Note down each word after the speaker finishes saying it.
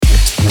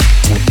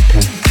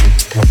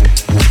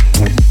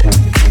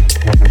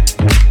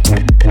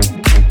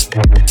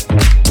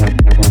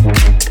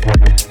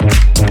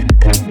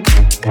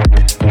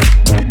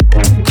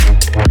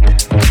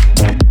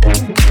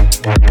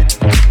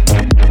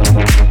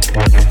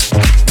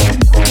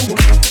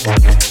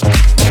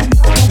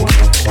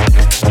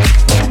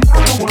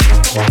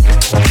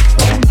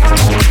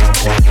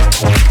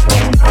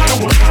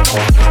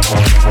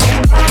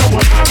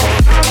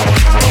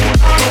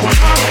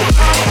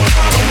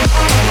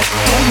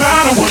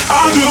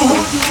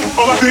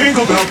think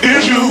about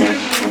is you.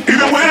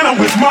 Even when I'm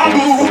with my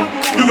boo,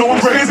 you know I'm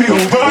crazy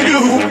over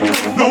you.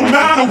 No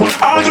matter what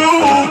I do,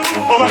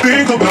 all I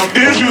think about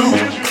is you.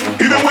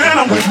 Even when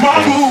I'm with my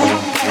boo,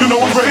 you know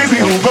I'm crazy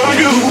over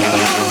you.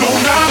 No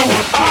matter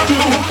what I do,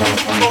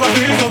 all I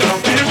think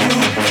about is you.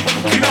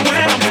 Even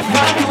when I'm with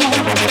my boo,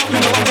 you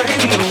know I'm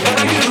crazy over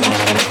you.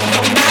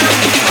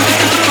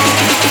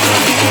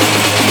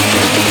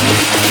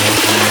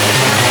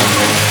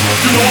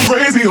 You know I'm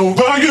crazy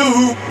over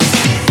you.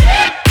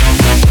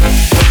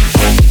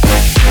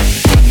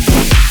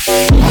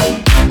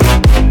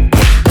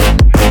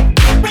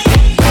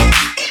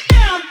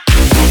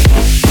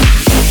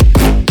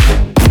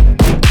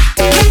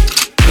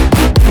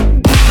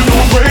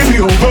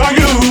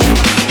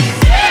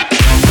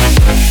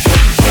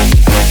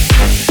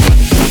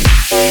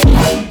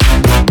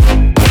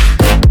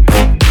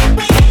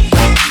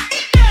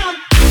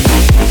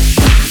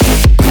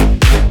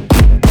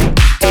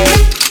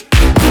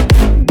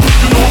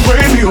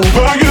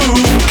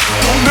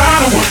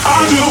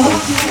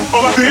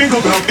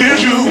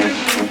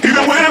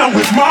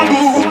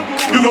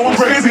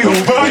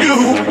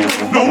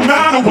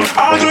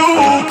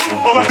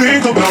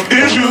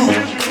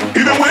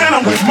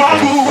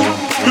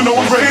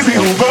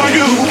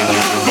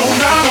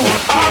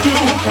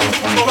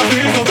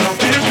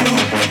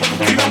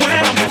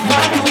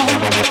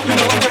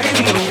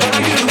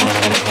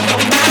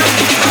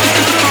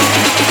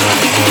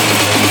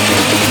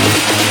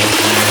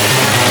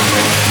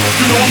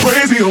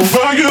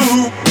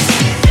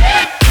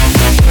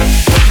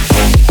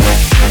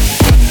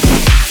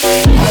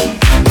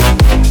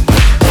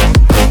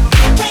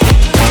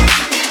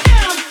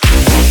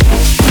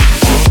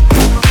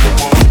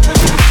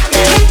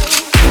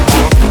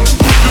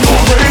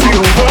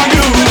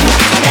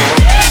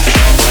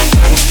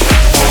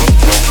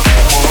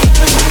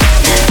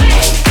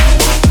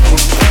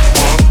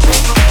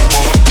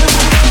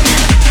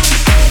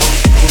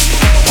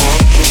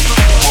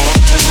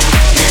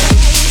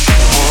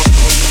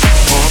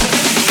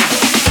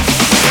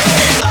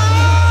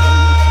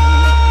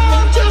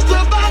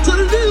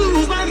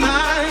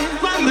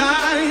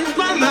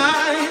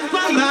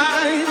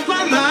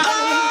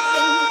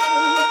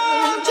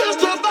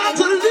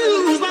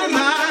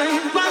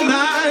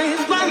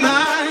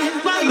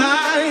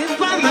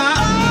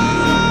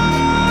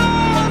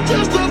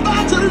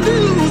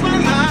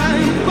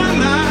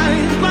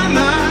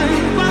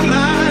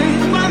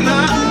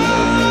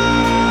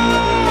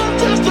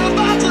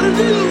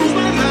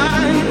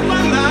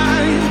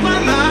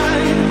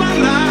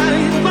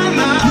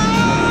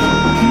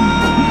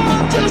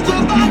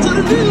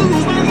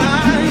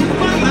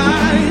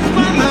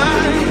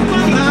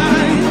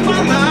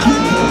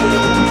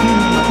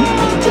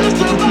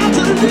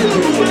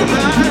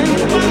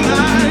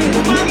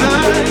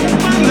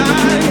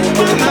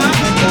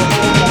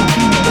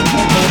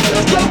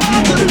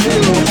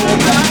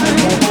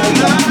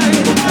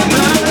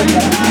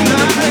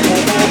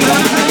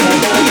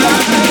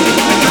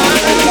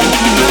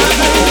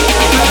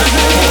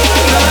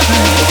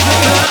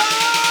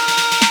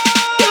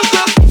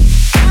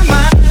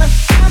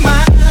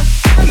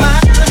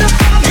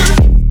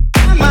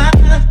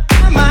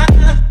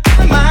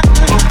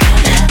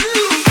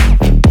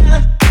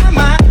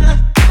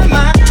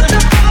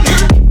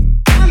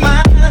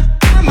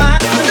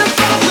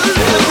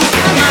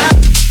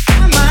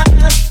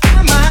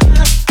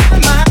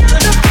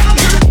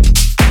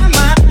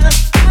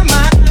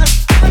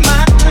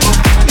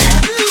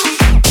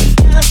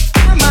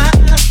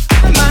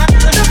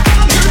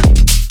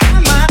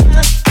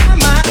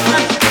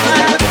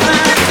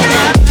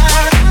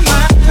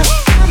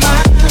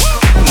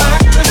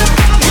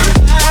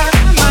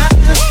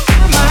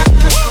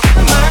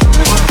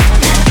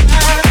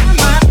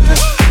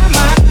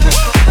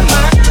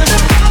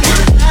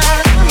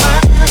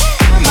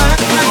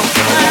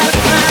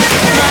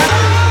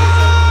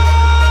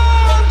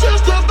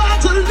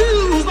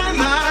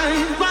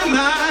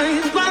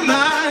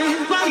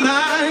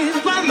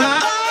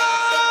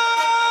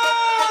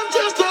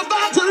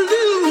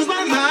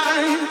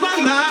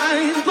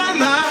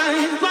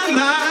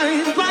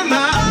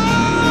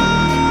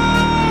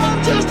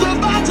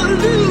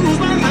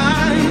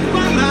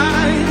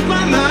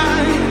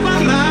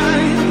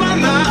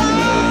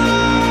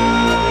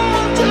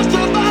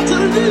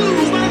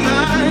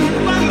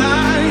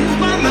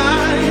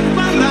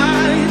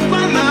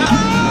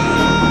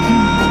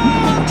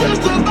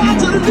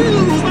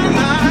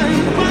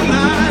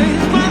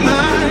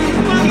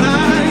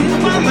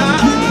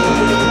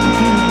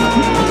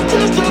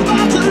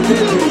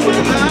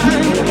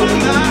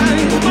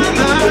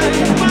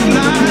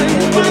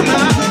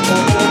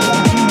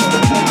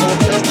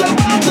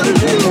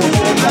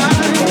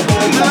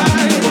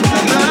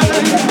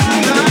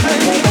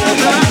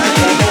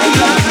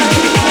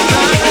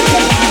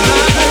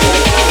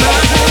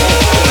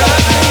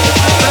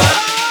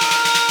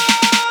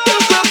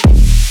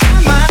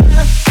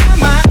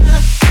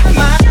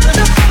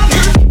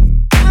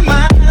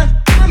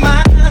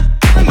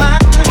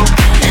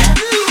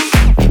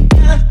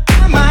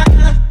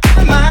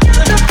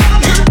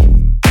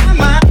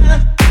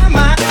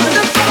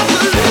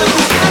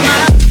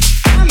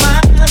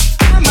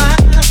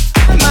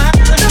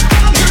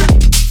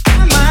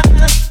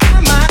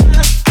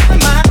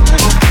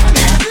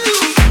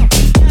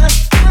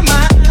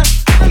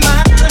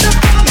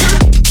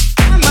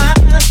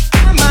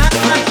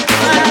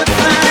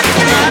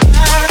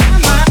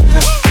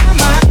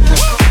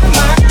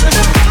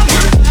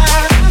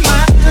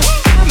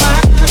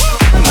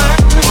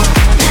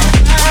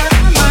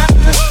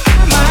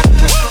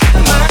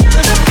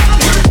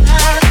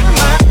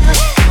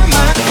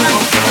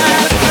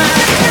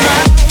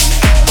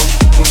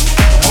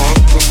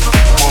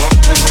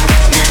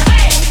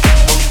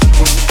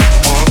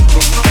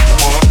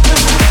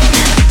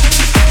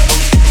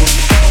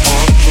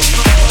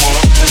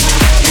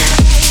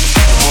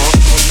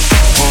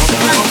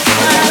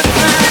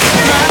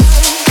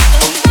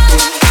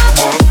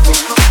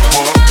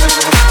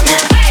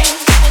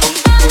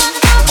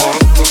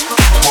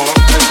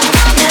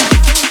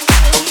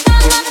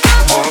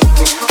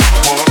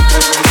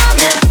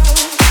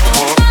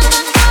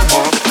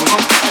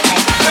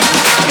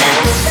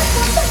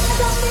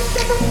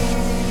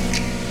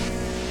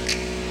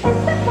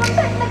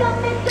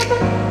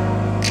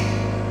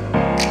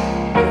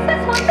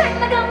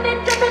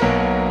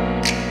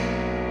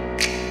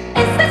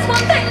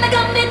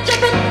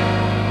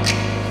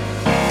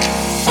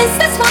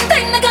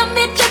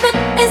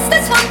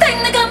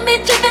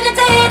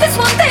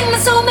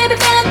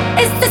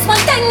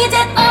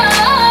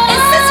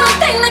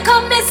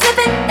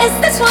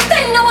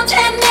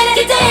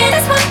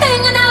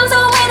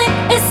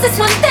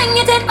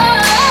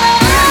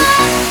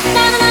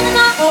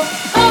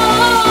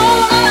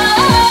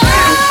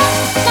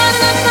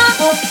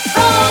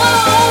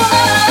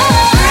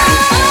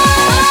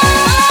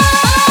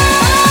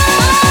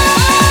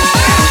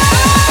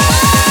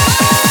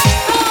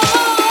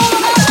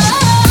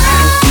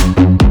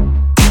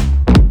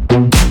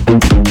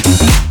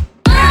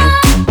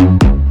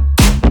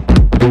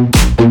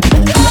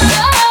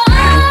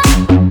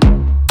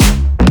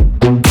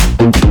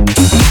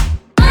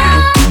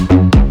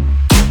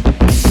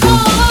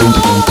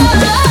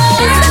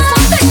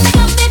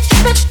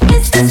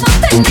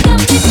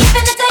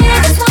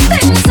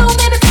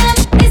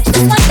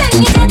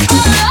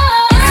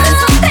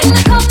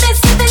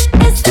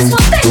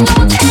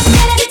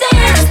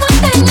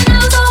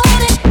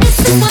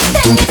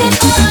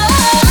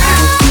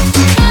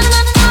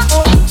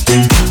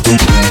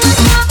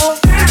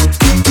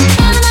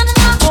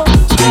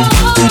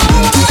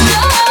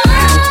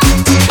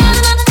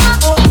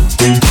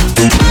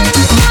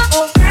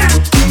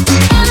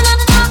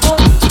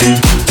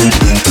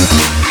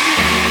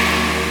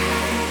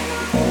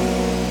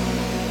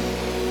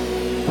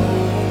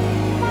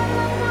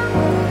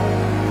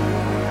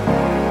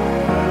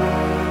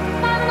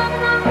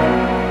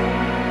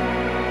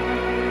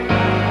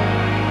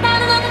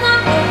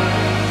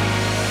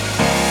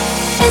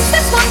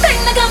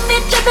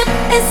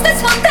 It's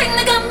this one thing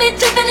that got me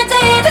tripping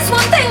today. This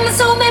one thing that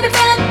so made me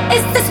feeling.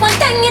 It's this one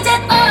thing you did.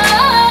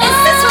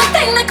 It's this one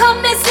thing that caught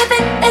me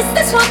slipping. It's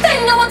this one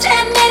thing I want you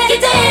admit it. You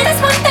did.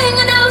 This one thing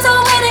I know so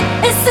winning.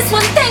 It's this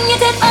one thing you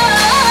did.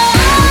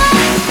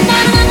 Na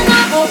na na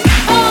na.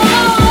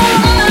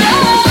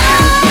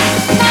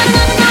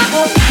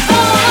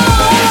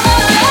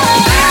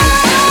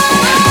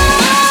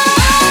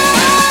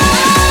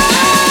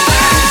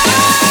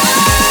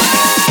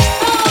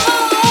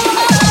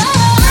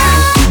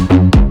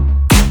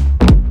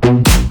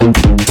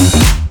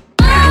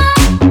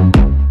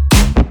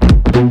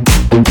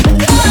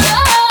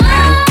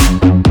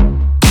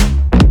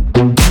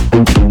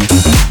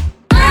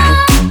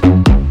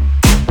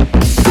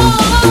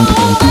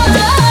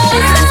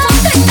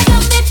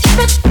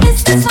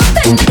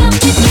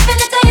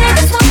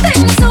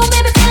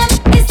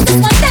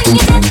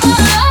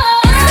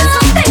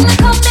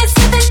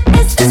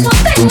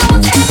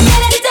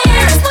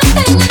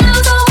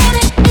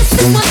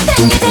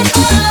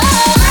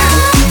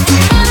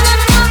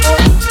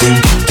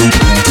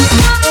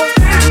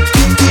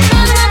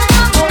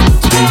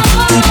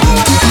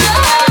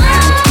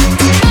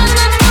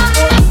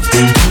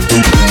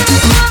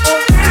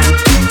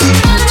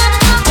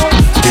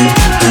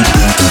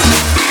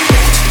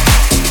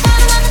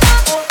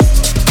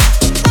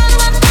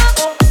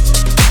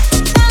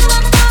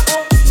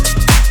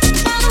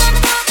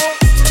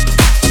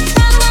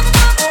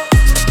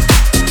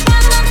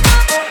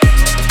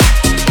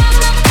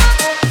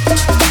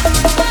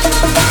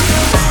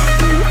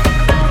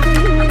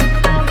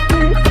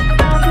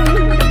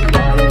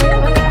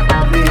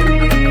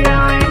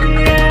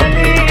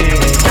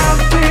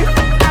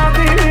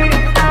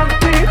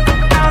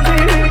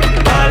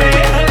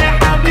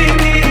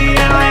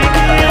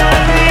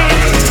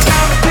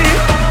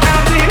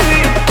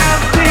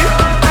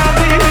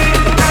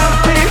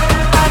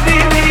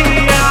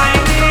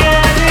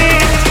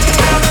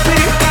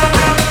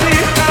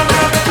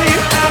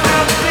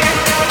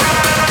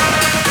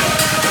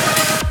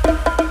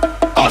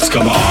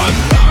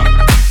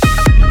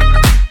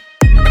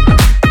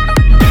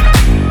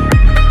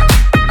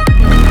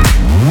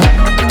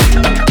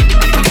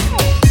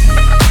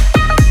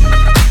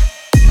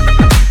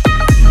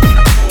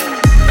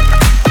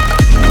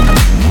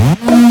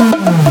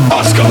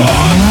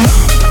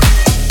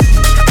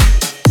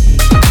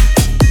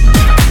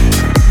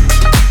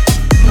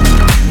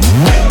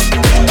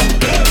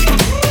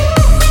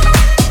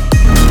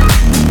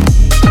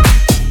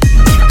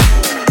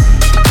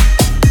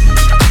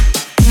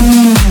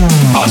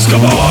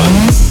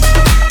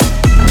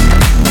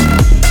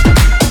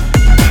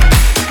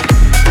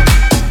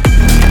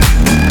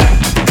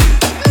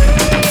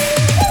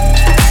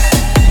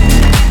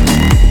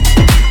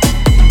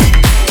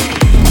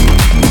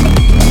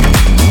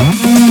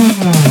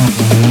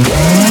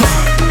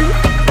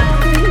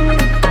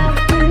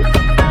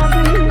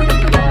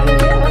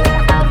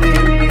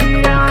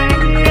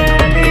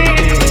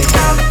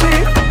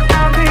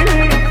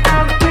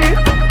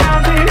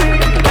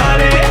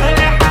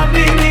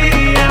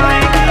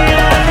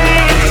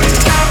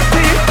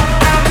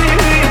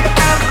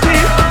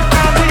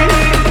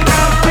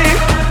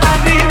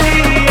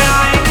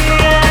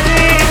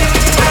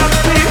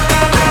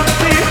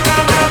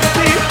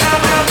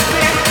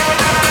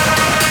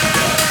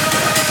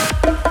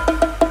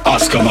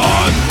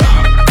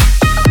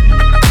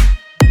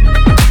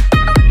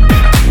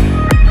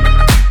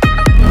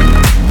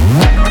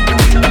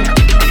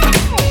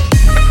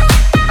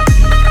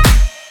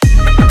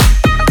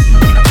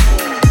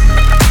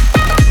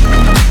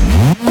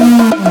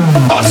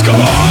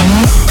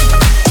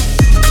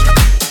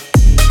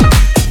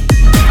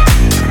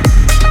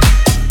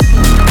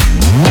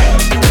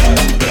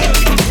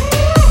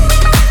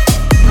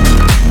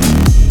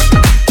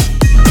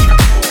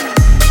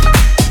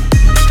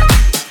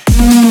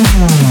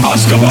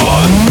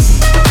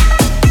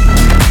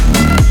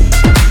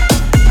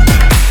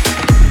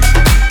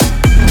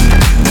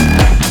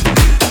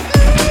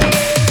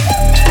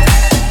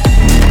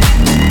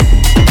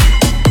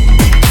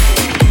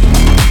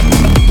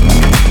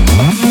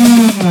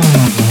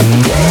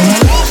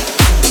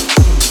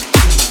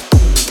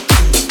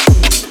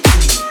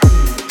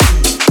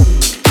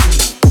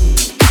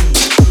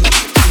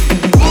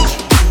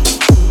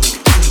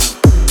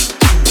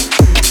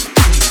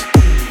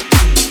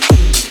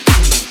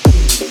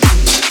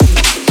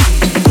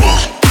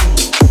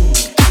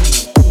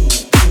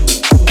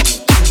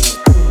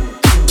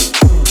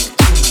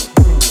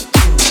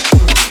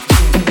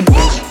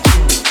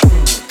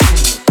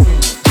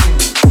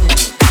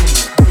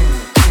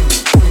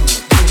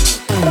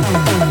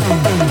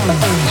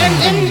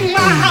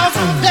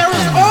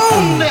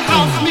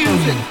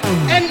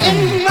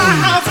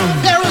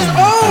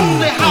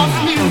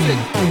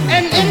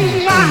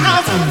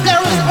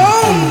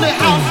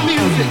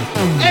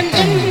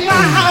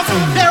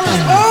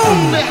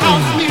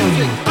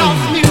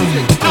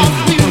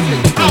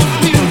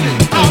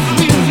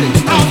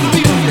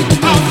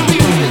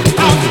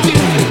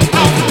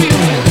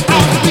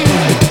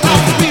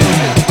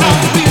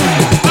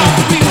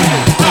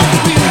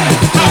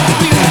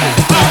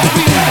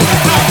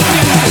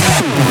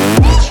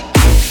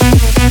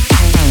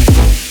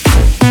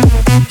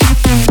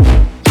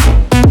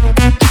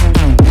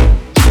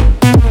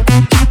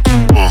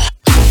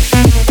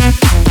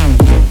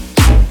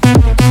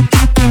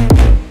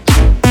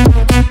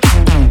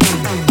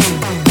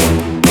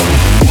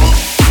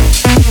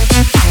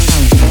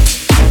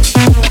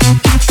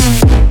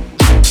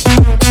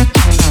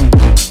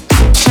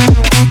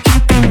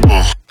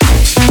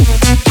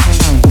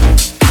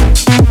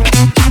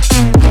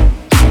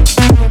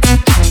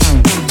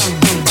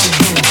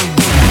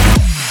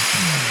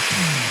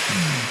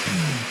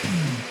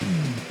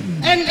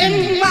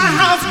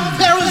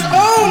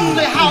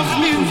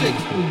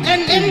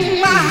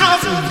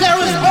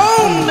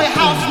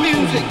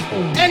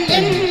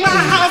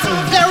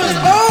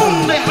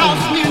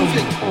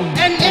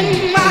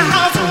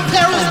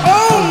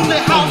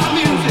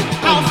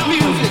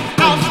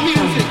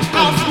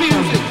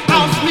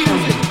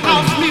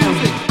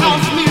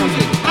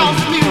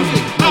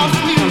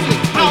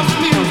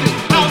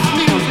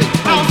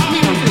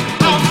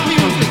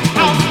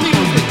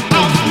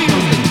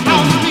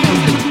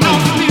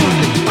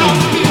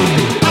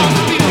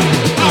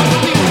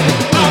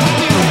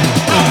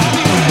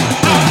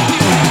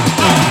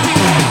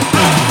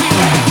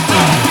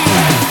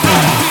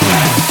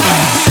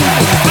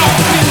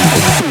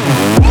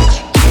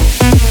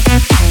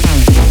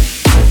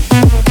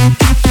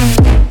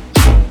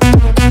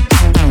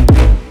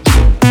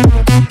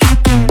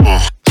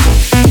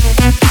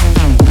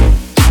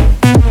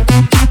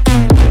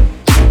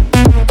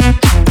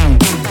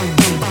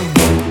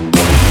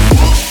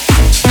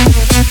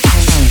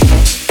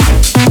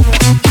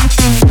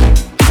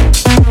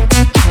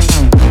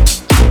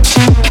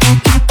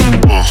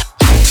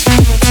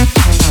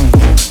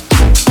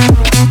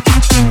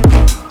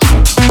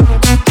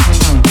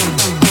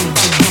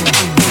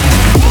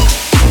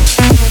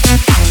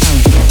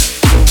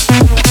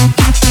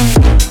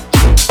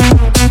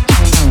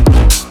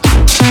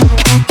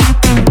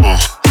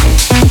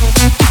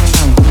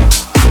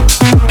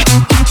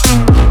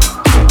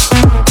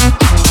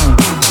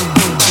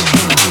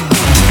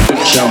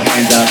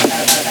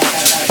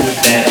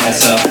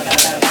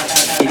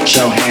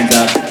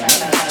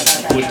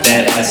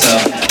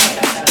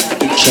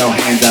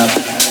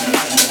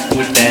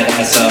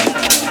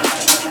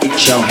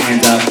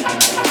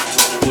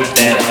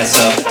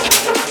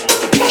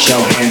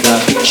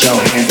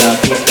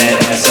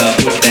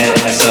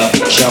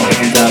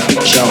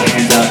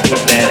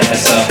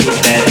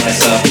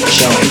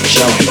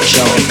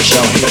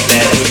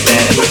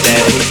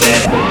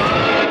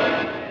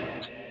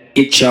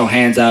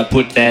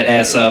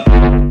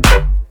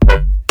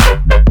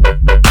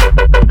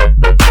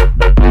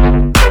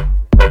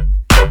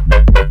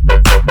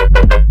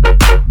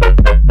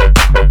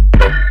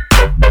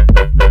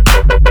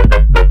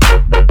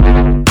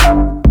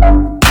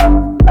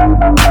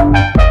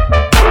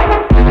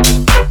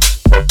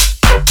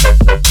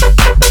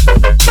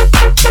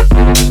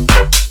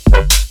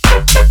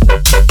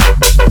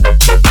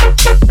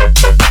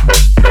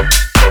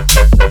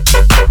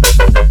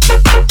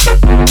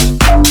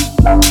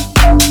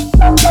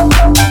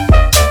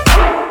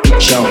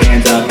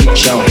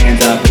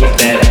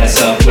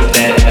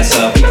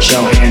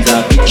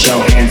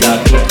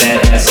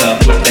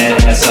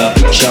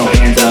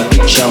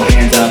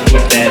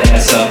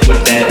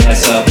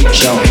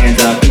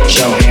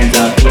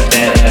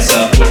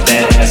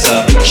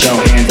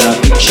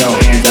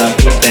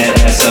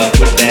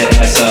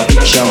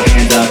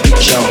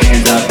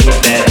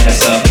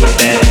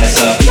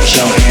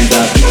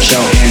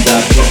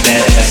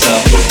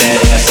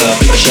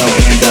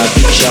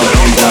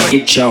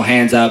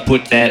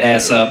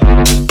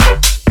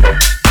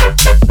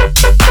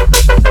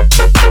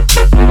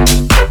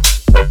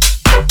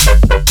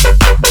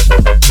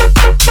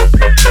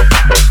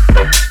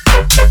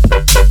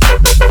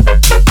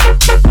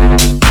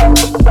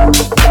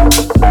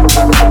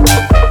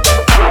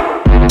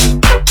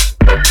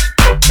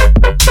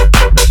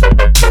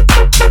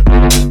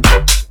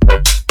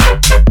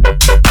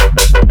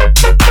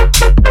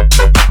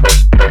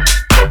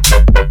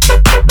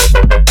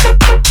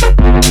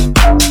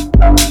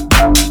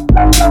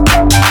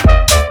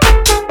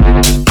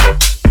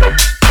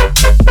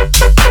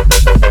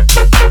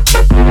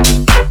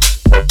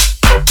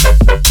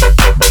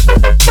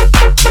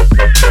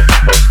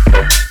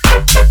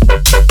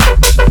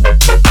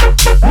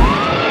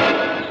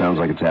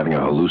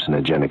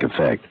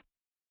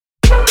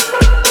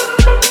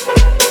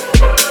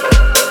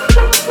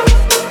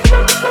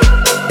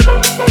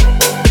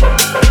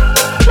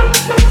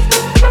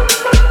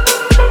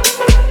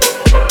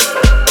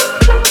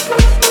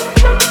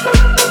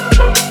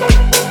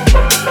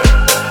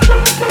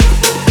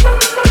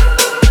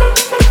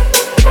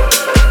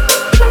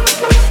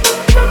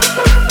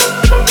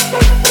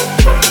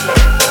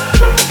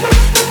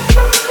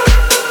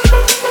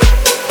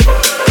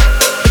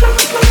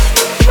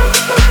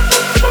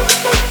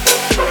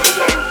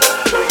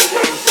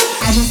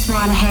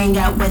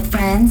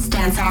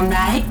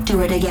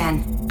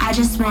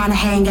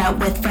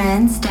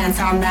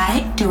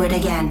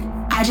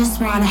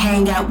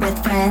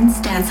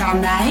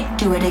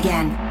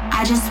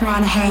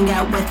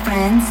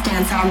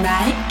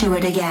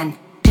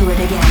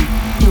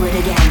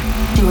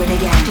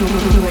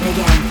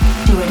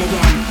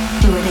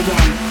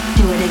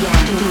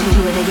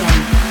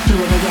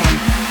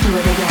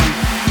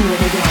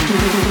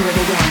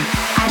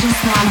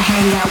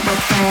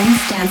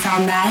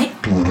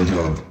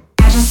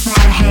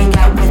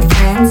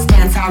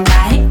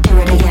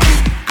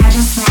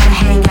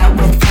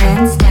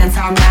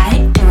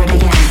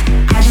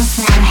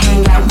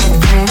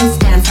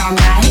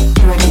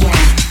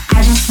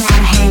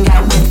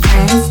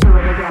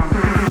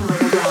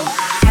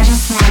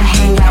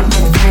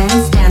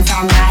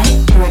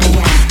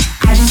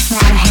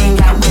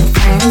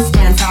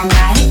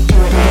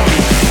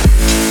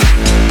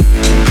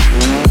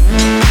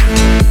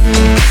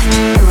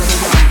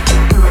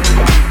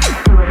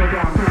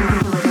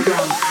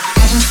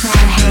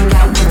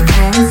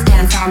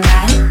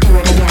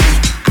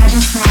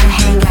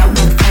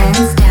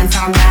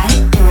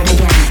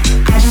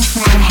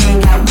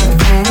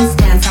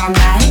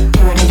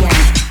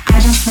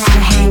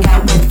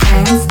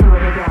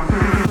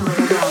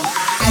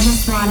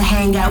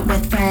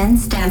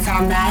 dance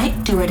all night,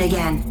 do it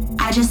again.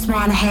 I just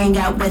wanna hang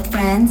out with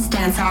friends,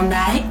 dance all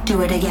night,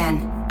 do it again.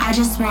 I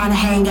just wanna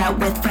hang out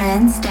with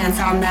friends, dance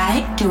all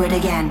night, do it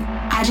again.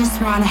 I just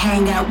wanna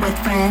hang out with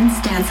friends,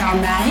 dance all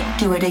night,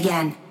 do it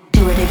again.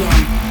 Do it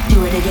again,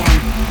 do it again,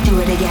 do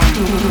it again,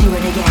 do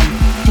it again,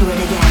 do it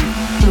again,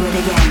 do it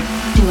again,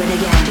 do it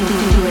again,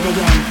 do it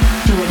again,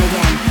 do it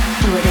again,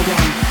 do it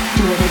again,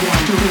 do it again,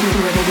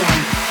 do it again.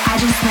 I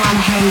just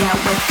wanna hang out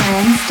with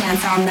friends,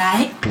 dance all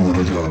night, do it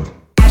again.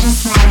 I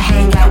just wanna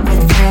hang out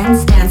with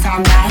friends, dance all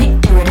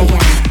night, do it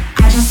again.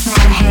 I just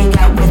wanna hang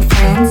out with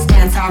friends,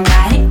 dance all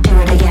night, do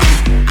it again.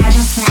 I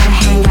just wanna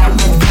hang out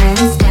with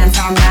friends, dance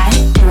all night,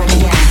 do it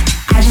again.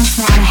 I just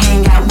wanna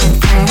hang out with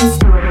friends,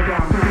 do it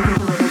again.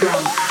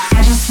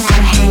 I just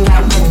wanna hang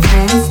out with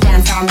friends,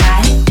 dance all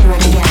night, do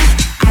it again.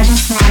 I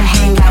just wanna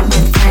hang out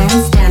with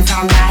friends, dance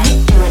all night,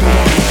 do it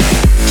again.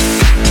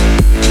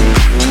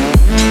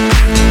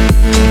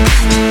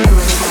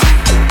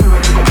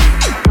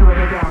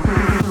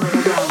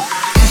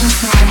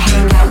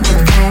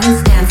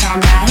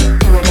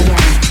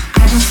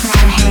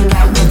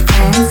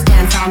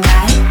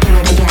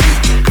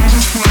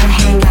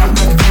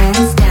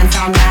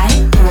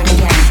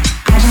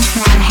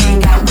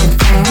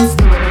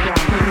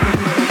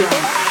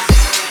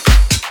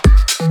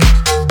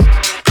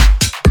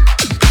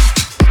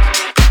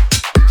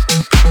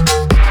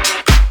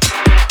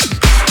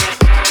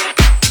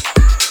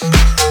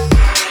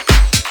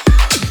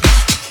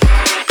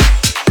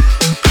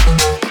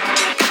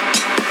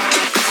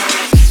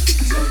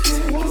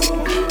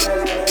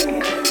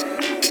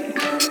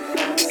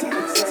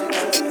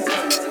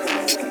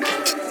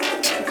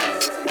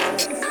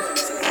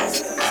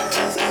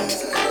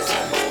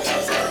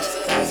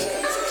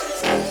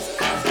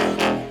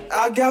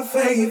 Got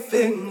faith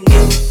in you.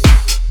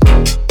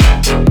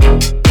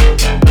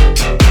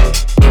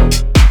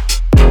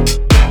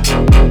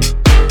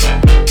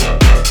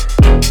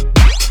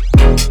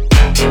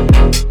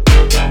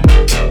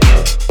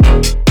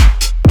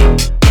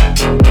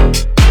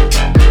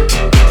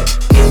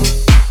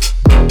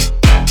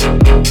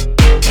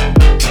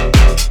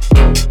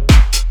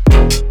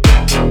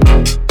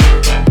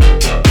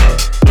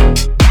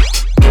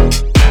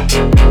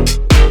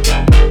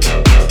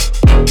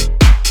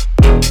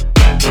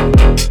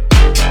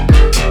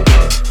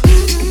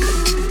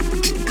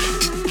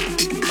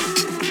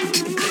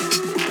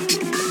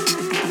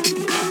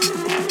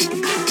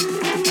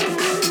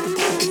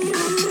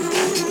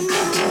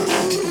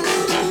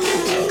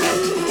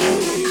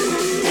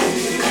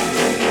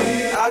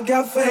 I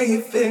got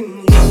faith in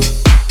you.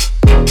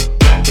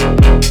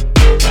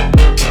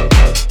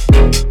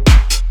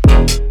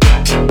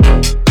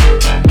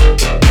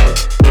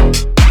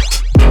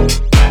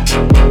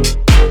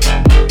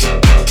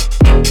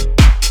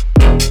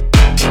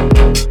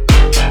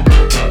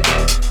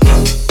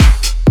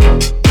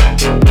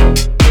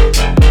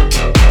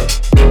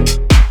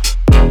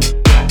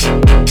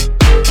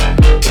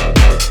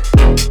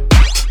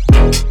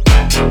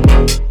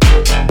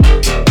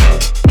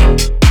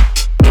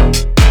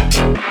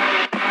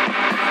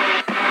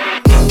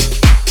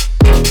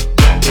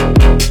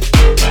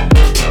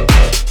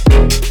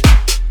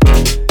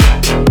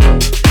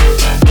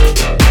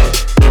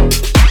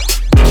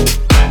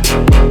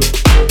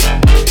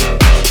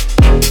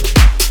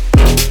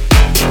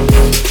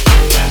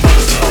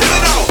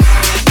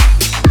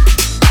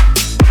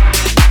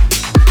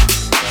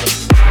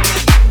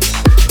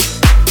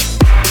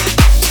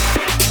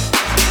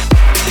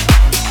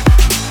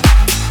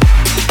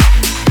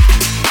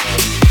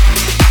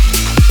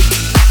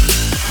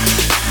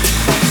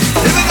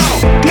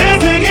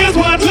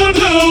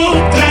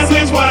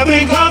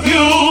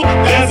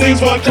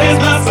 What clears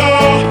my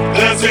soul,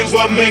 dancing's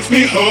what makes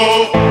me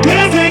whole.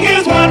 Dancing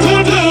is what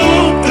to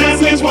do,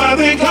 dancing's what I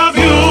think of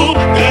you.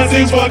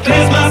 Dancing's what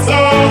clears my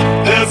soul,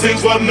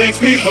 dancing's what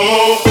makes me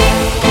whole.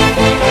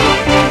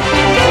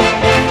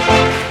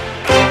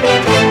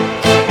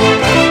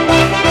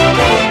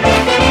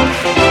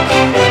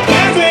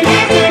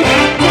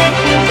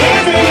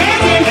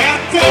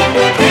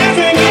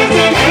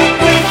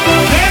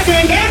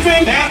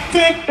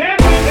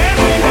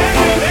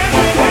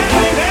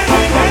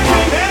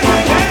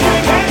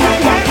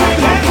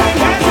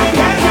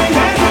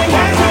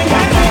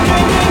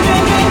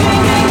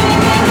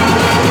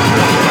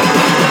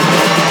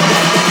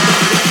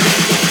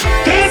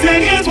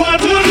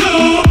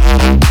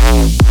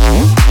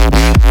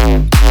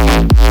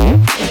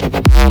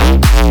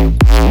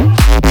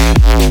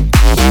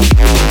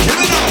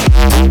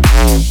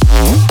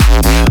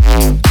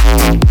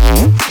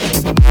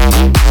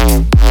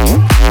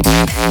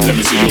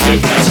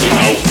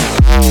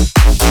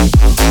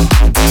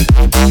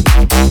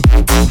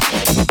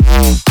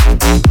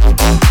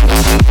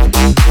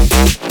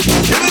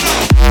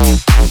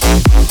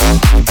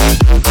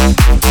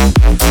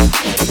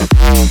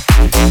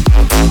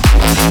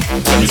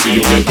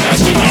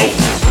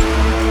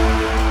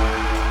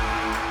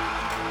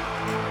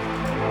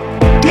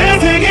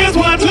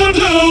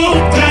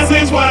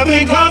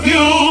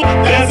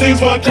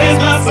 What clears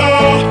my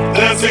soul,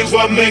 dancing's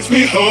what makes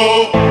me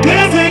whole.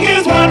 Dancing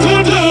is what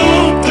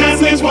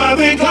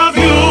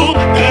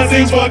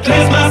Dancing's what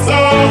clears my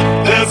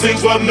soul.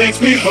 Dancing's what makes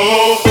me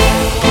whole.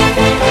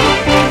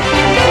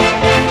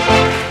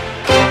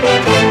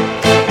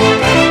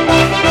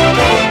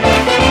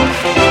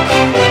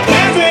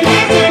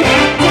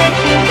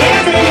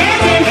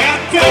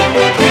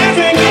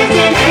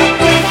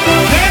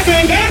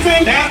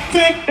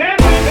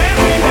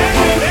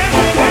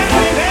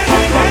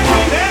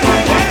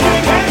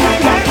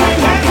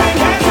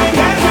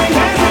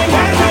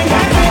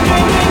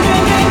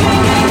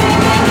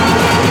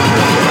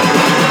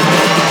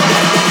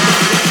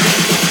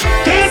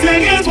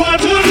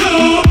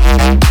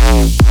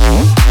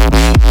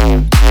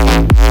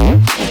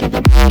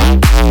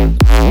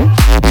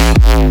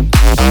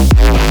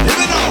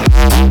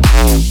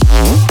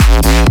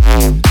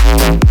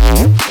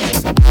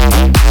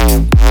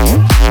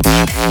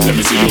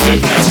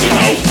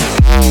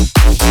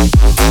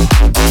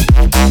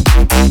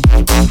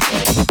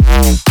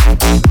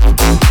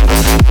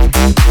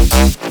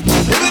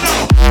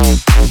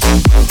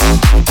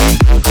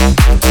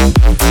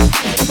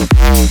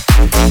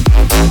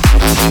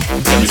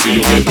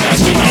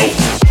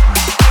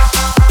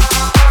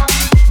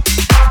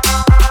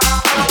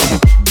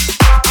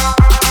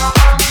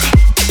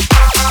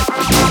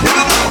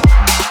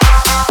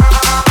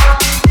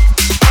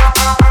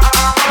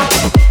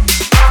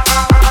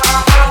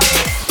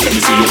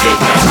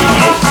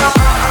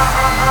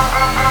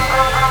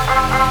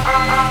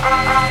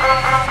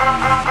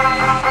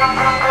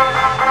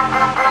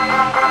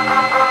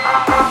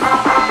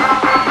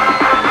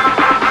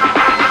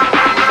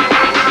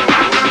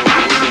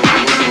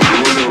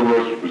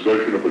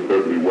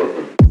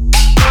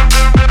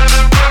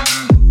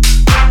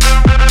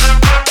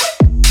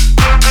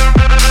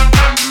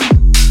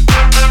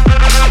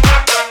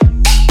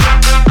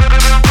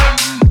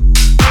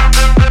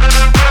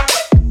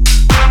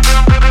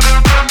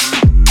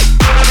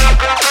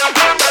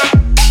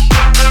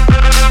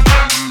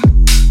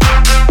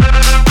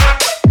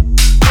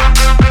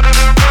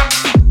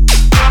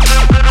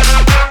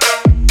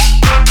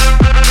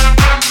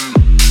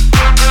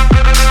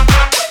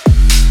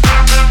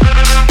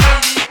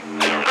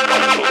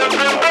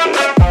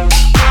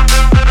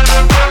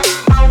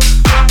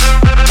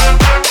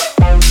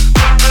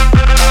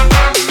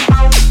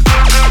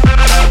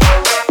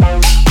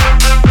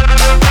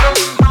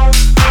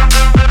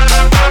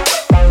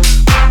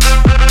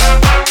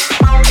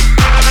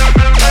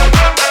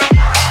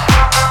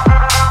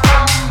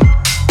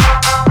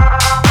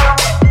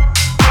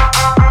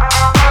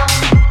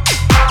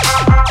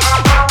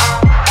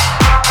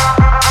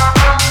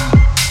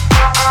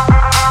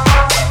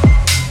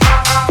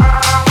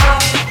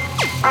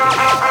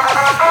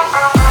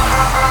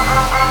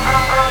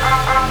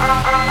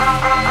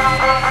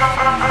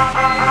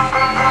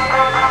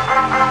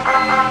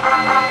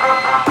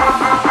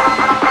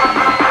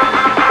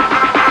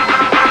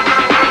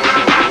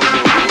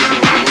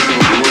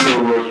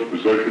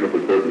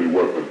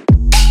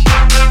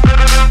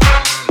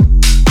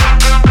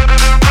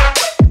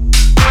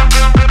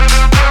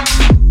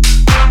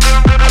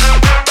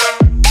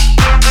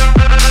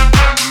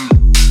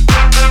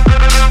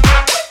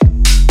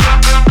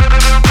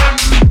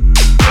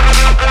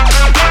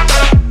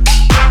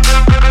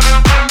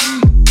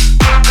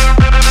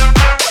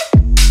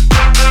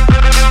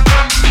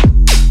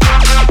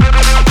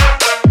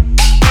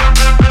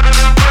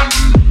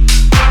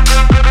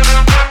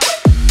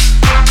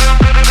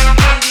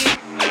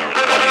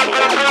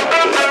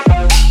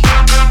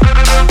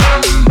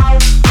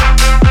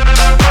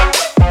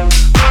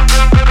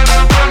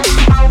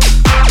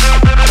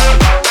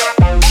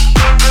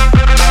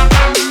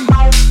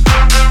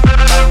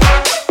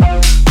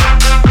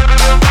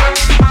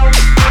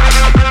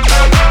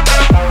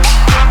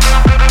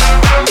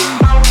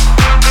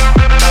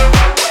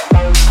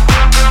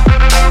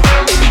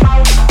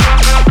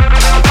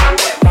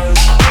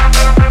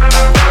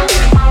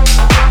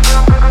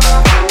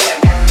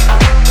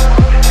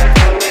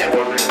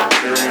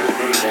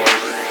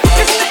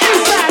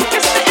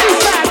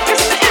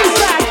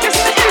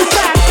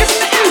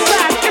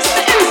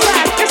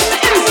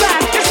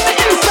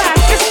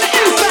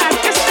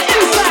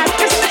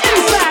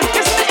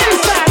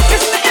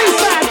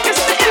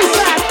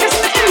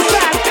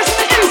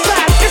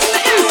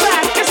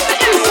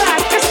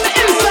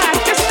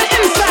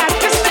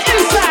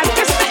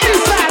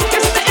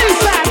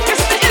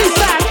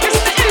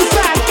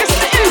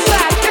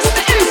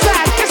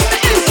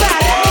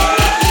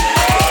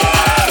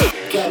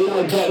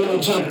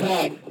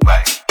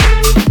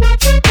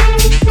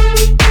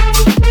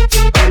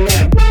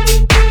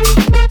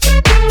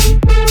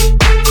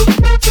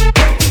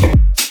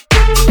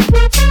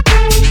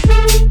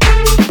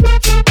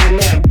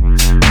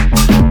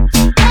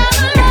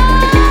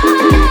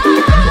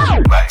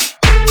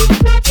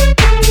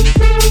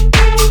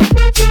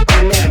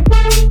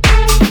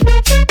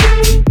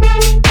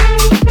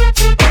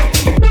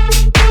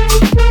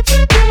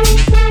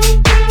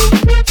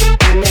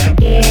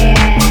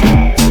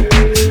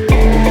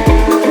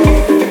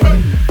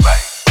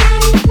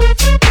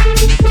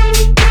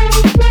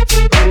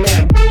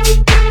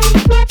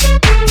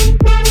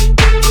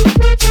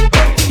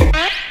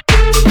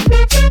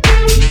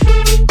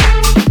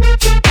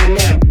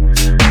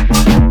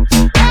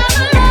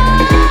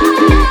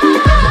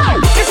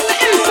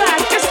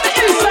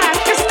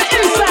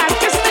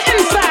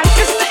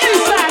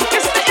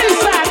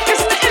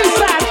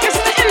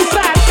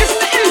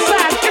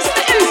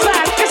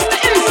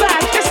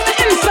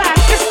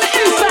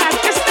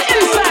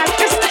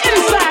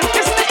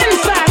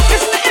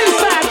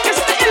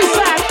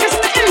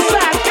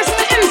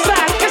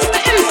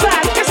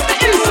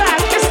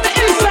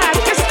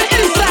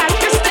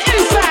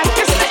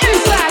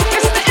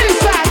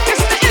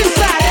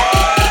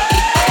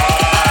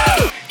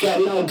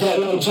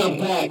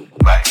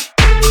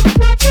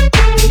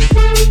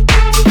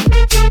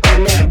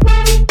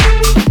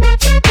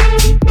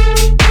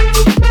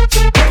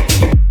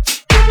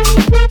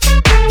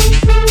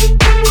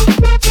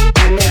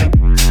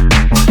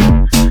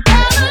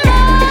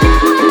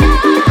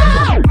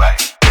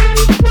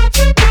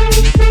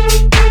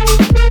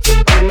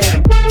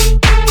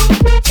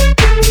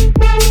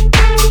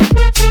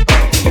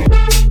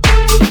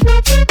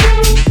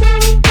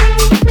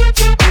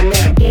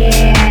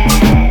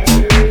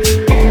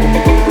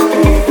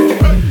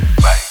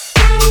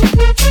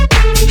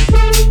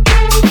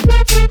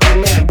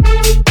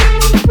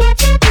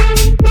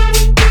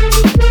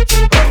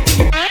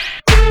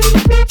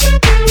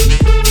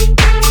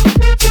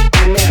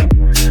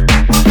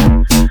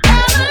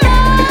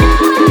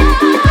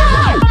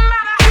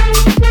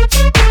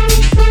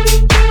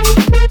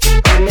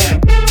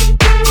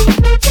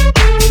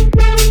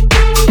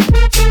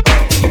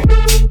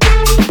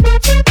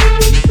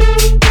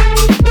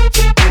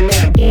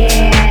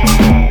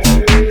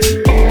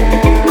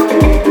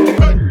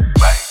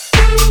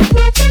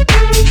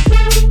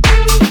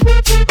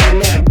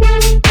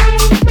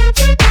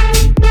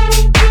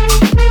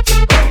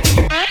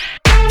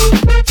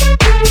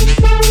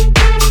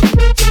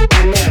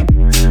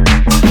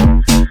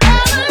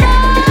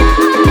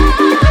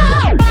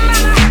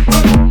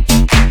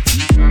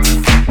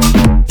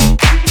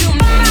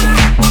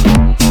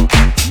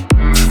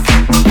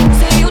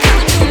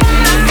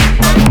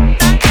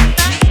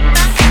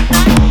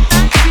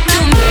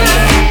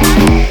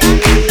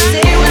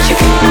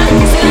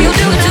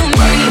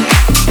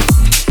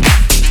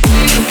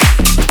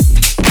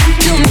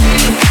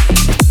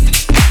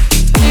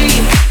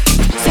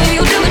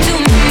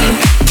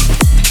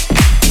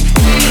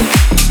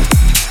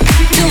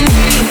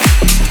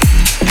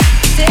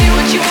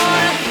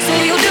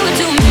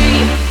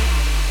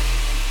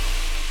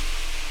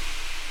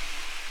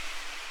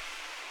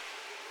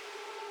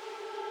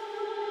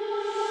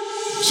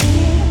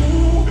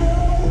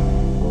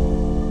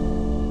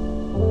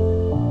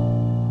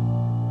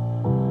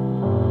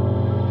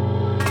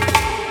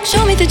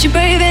 Show me that you're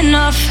brave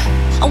enough.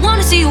 I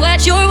wanna see you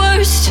at your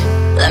worst.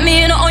 Let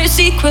me in on all your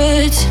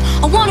secrets.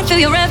 I wanna feel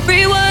your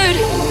every word.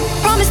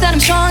 Promise that I'm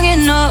strong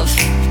enough.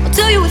 I'll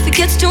tell you if it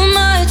gets too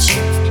much.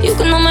 You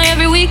can know my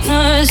every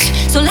weakness,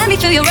 so let me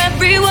feel your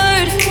every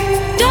word.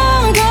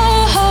 Don't go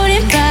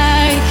holding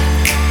back.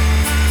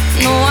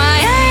 No, I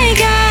ain't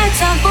got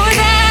time for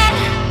that.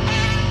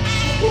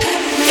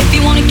 If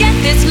you wanna get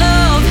this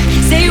love,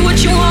 say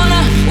what you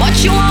wanna, what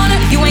you wanna.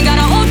 You ain't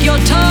gotta hold your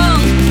tongue.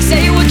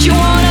 Say what you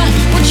wanna,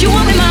 what you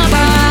want with my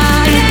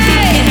body.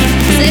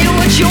 Say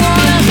what you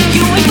wanna,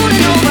 you ain't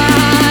fooling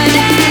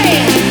nobody.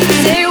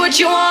 Say what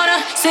you wanna,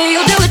 say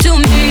you'll do it to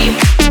me.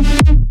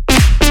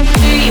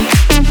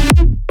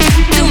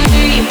 To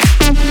me.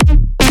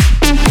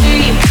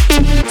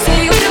 Say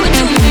you'll do it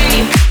to me.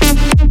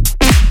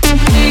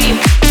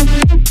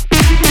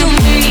 To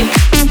me.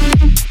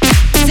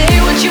 Say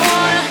what you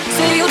wanna,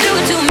 say you'll do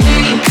it to me.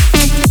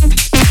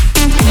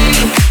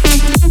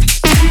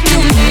 To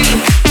me.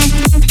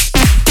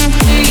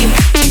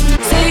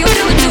 Say you'll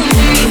do it to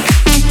me.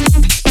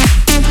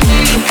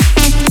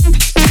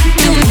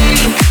 To me.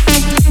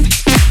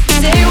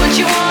 Say what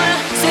you wanna,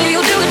 say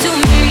you'll do it to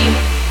me.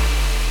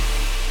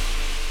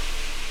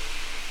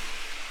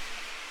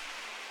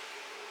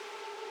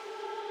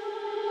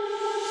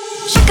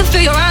 She can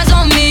feel your eyes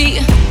on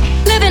me,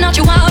 living out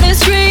your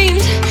wildest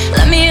dreams.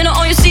 Let me in on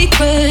all your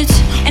secrets,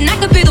 and I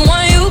could be the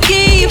one you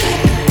keep.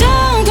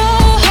 Don't go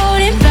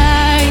holding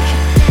back.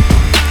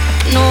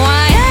 No,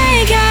 I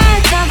ain't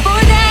got time for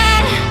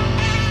that.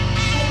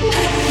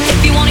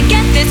 If you wanna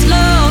get this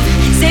love,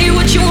 say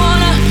what you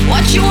wanna,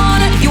 what you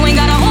wanna. You ain't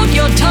gotta hold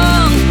your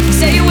tongue.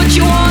 Say what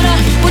you wanna,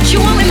 what you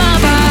want with my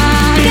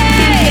body.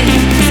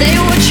 Say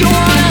what you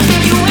wanna,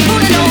 you ain't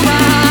fooling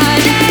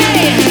nobody.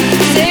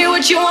 Say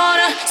what you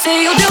wanna,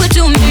 say you'll do it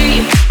to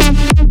me.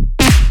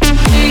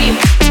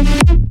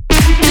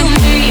 To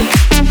me.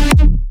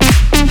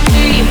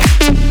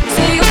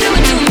 Say you'll do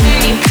it to me.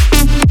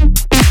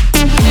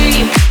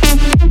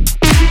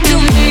 To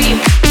me.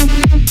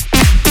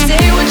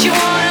 Say what you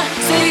wanna,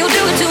 say you'll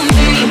do it to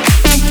me.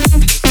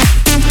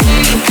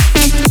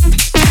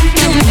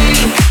 To me.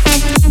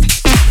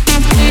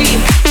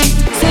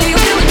 Say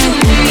you'll do it to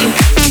me.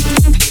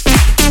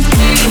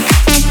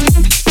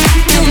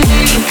 To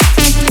me.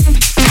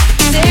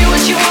 Say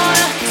what you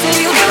wanna, say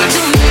you'll do it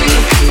to me.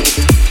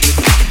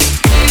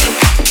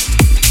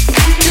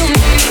 To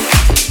me.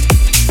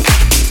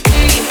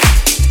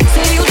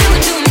 Say you'll do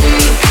it to me.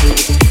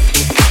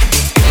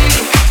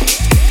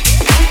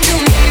 To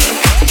me.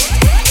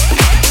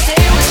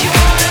 Say what you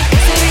wanna,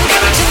 say you'll do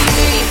it to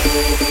me.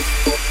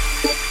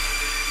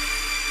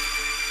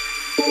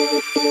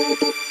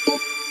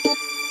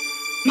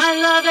 My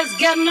lover's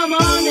got no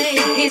money,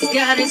 he's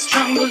got his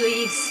strong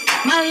beliefs.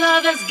 My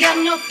lover's got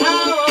no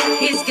power,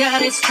 he's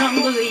got his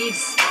strong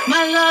beliefs.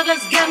 My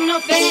lover's got no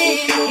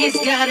fame, he's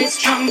got his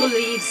strong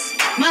beliefs.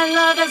 My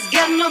lover's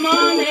got no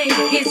money,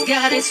 he's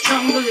got his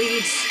strong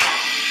beliefs.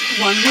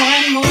 One more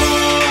and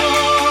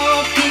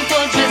more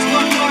people just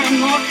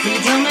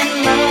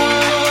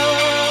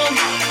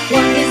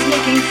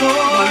for.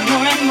 Want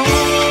more and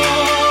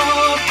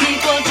more.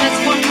 People just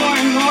want more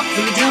and more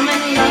freedom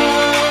and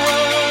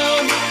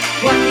love.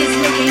 What is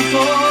looking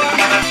for?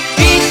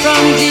 Freed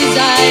from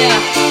desire,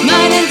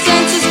 mind and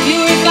senses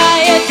purify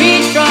it.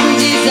 Freed from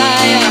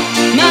desire,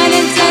 mind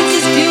and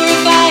senses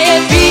purify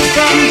it. Freed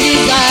from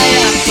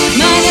desire,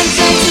 mind and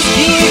senses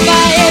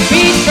purify it.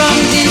 Freed from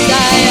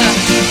desire.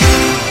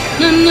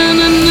 Na na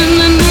na na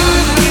na na.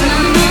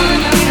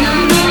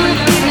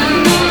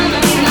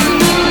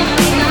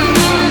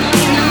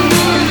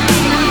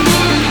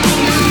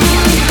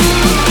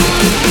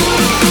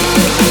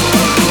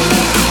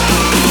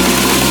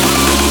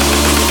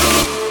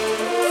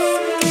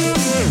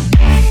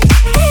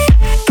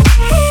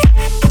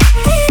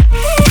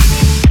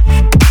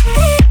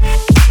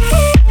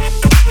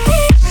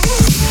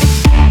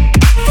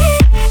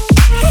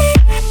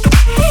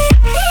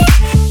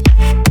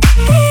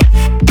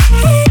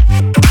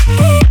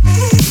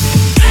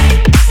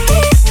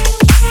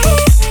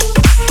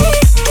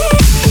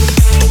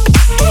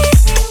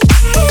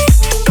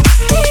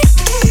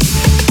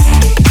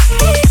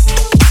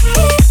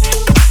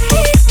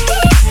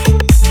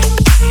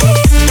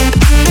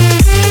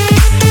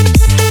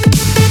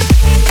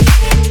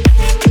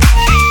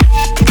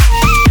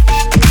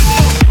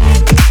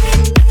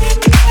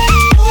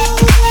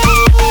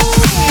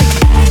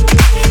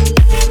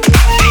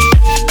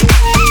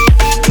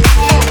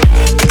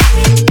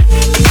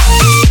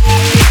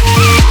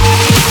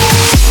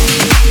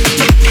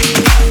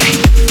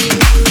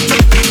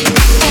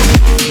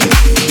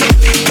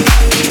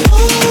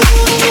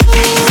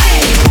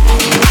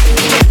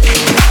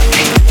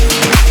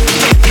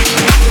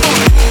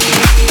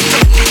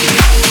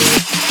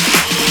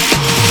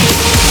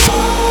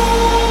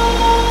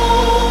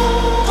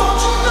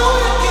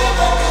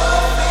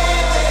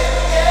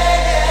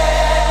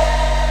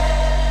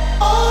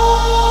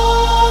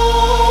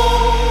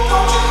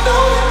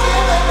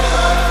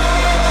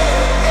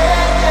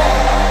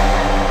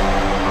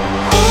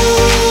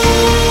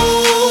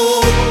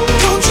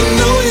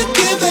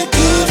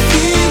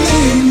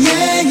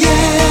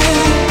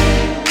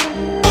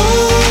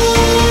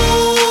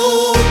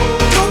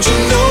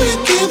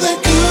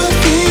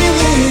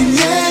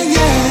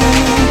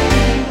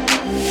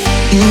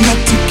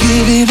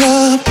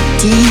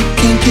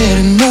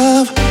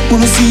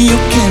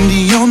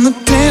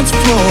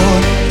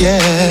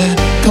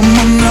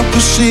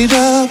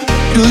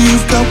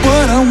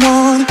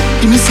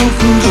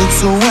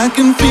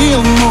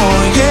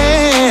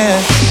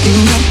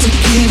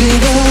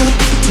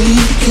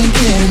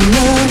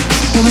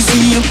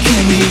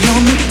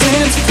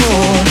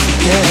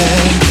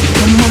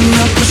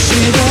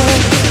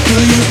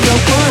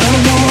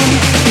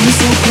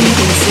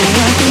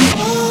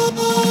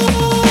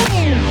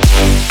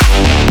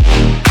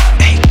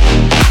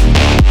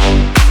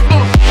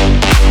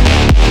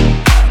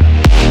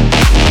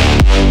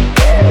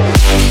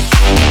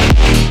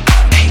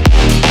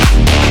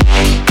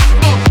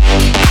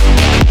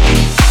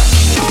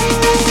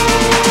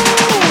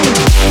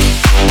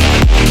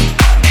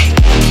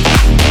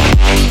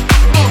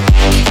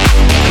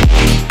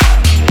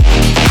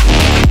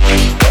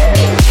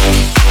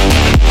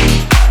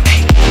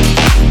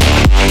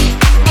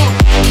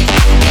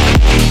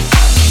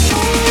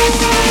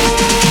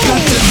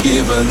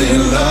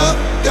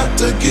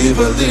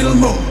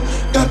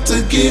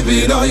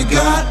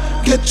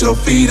 Get your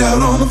feet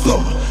out on the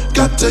floor.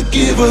 Got to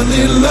give a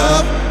little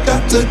love.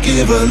 Got to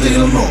give a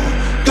little more.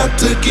 Got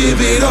to give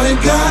it all you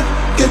got.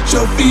 Get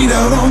your feet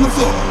out on the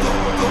floor.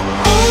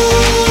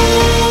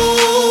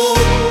 Oh,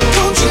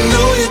 don't you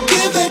know you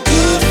give that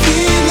good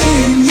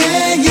feeling?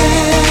 Yeah,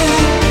 yeah.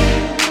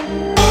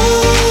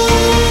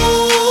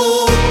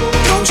 Oh,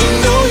 don't you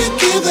know you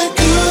give that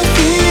good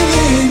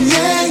feeling?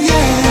 Yeah,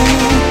 yeah.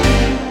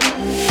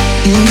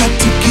 You got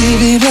to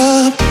give it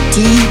up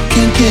till you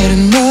can't get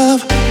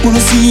enough. Wanna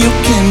see your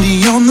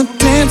candy on the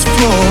dance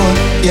floor,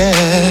 yeah.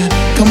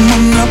 Come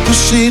on now,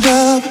 push it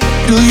up.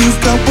 Girl, you've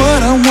got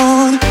what I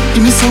want.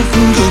 Give me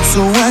something good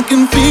so I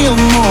can feel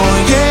more,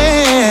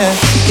 yeah.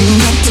 You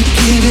got to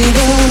give it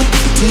up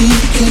till you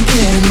can't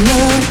get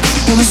enough.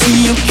 Wanna see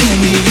your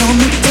candy on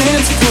the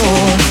dance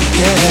floor,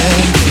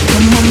 yeah.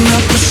 Come on now,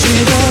 push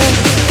it up.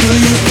 Girl,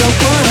 you've got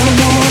what I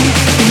want.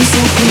 Give me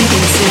something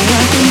good so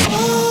I can.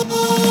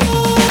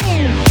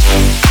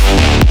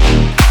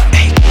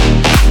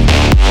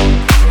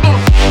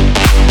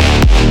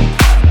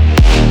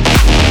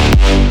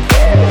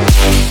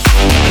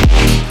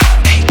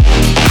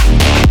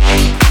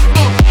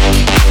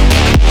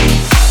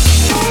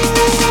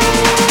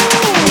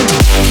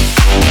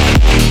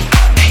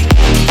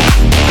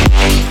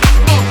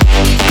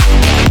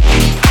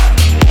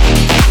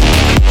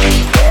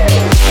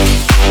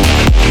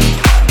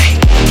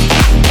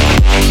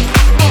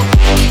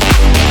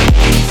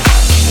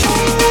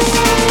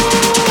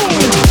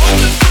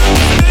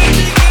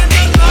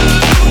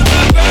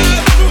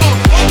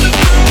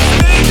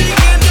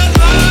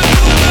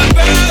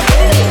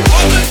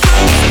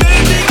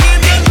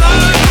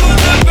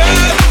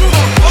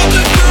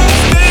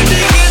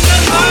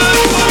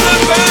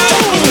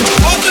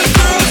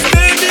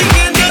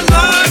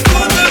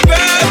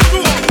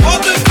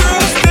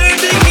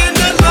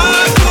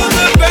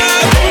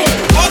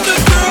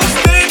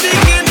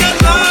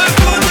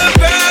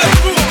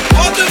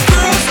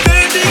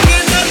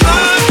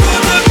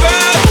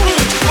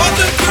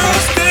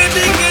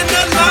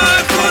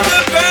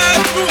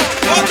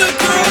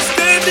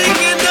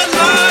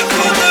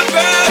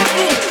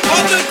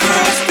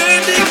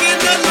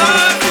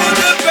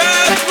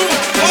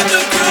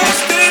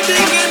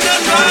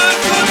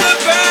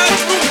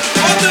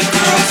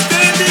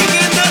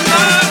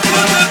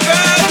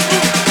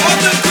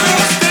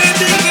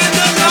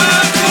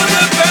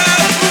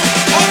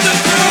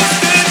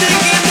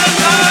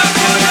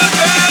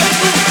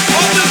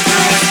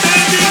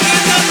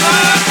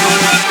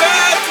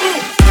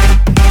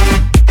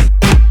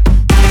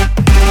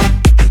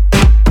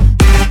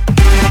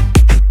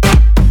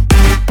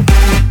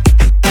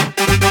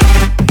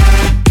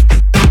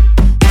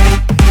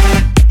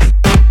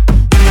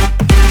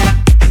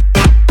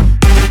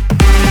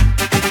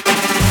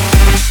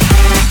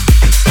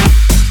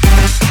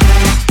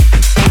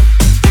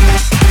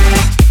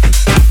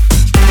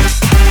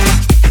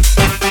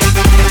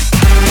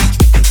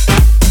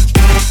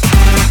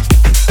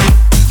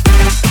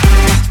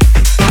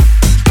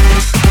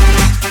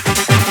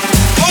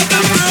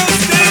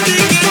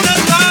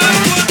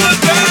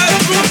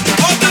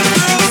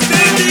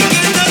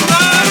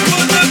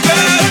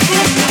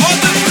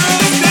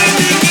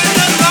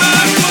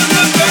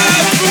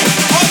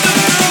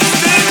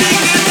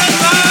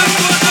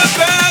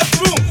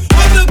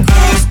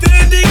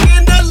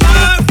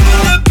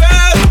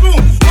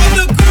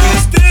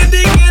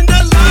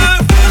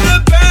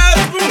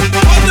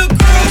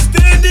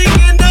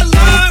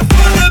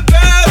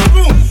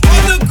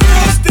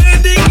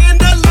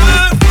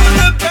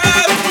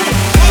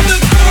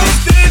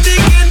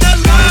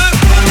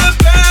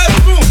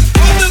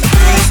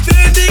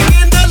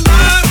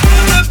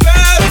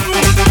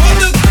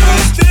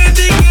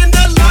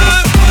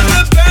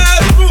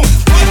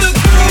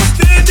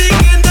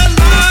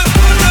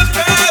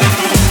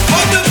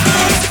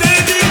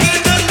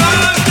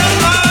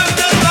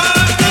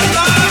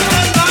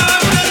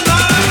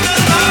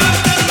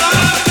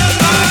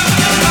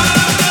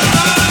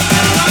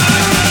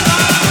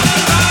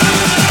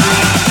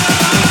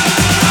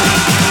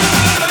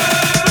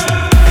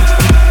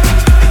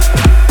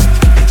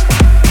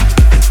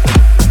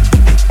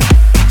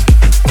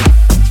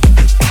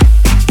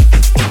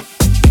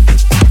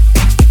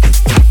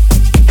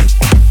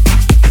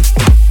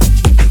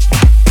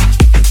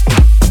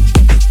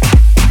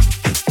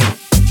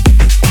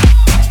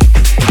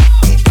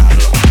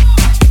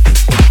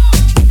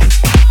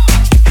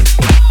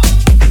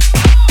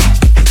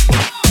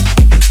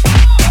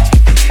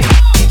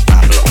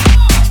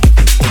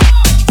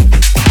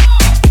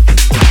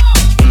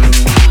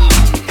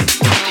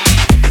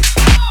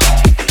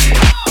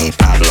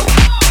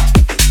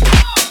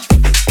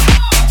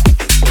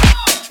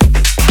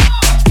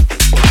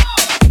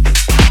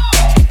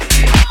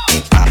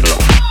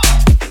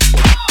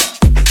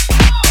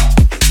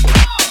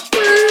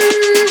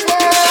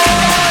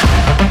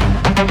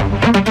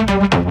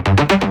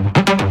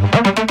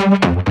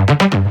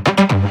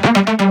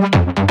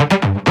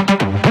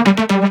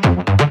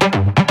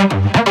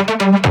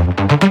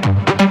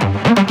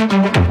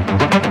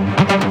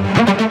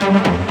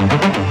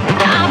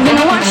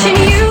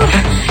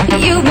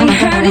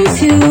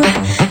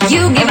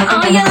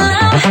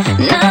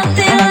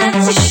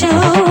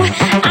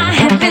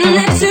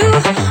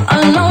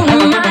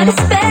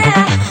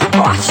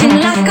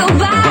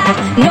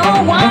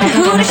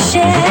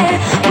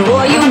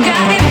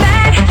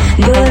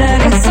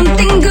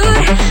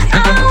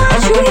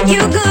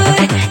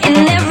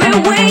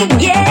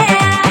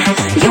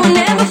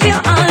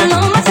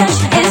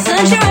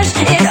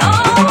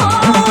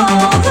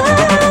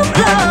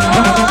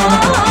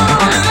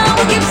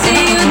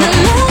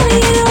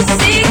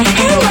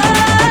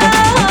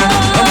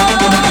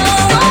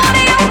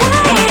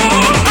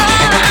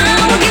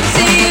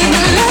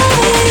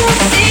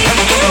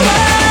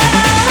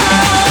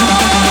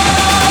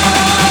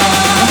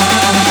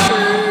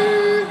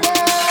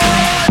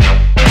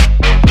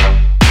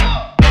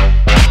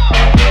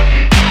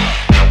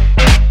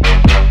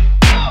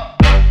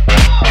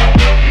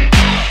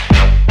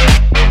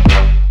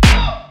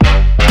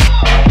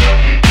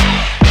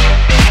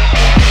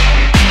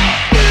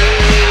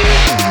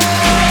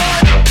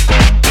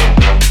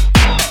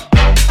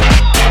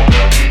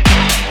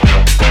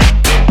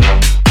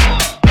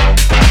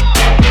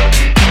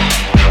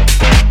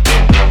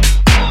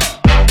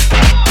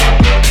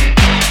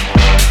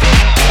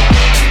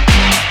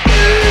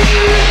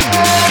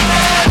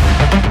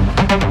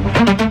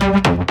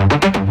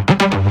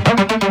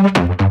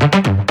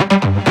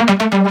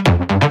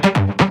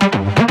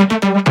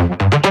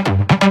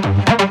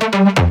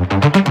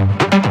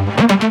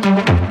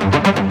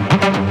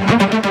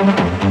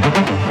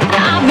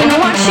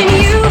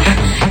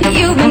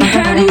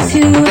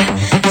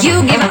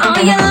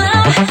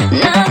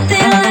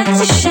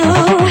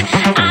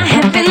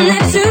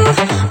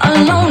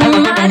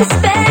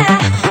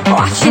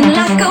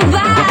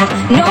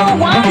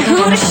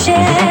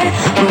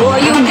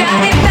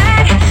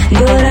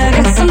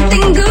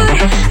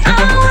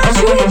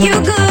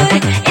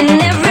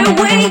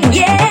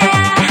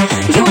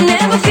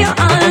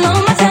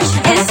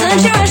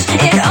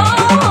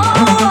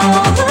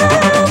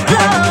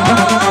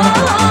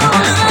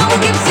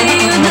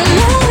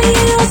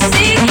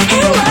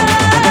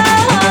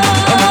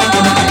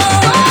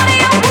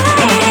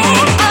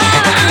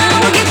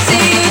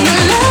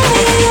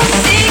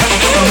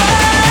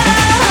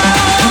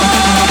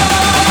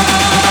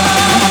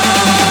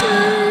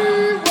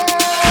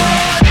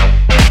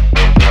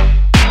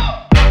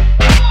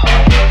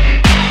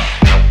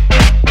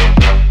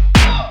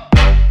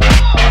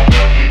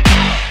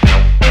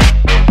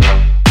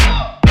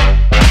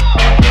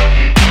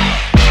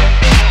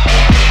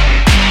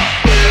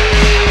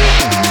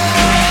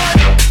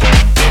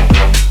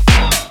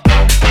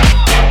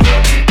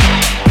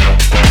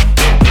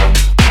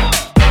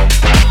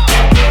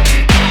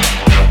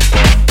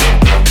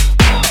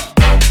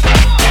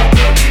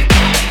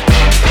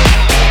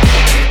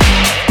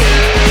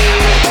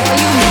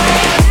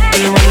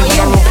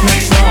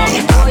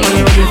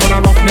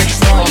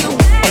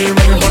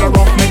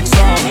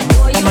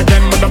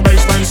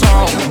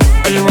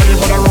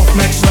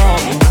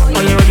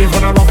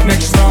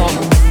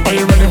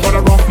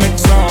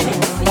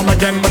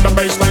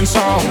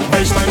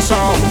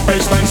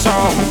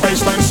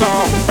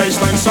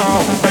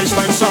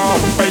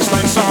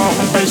 baseline sound,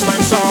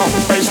 baseline sound,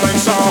 baseline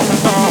sound,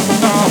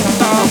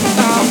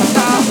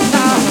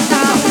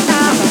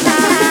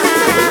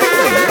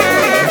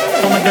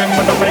 come again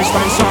with the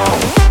baseline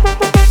sound.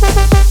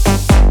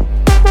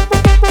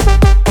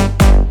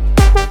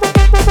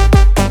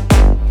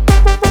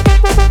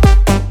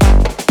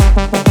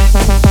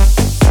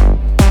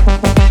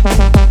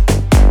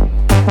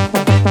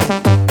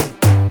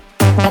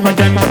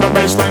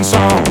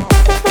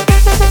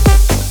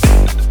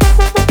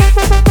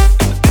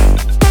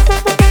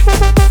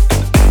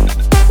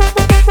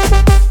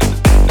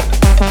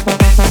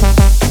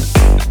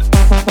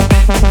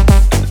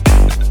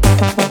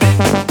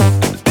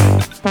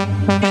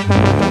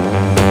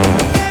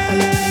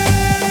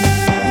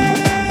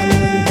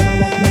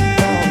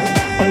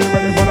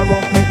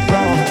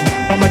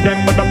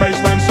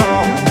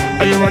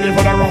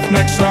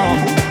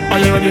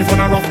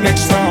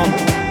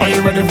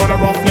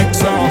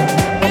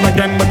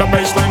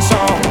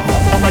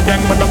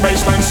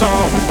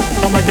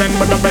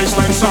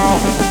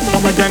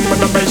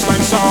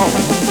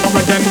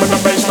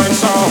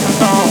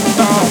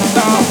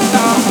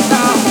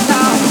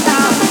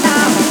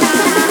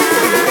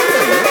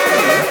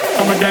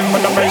 Come again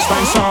with the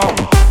baseline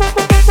sound.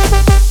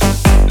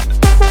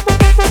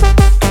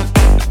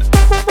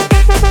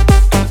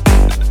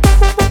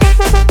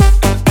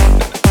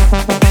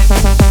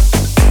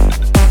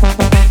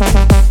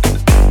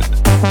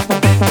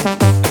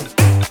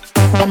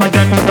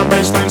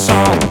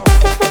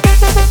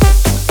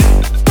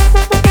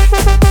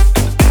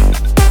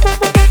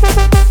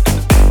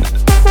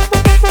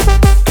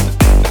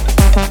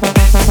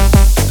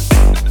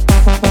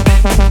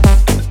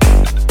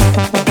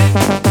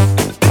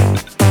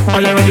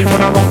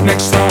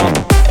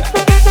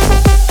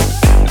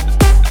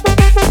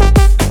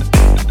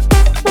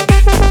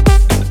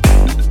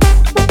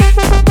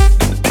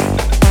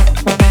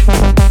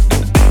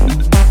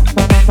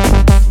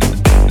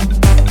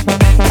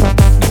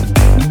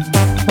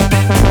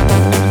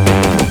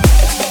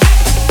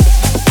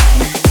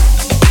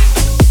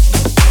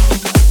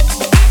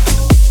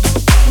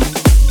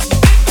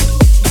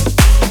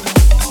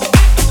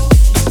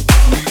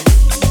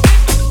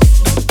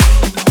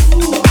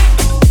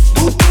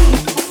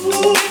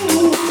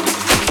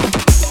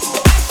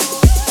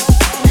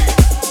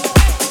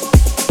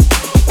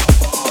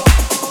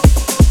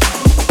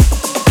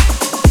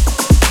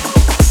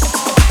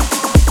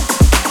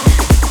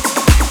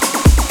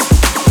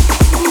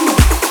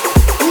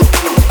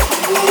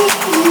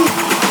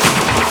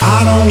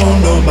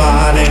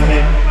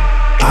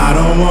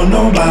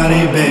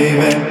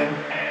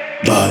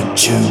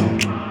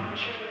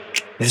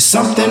 There's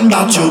something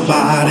about your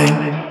body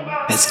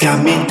that's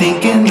got me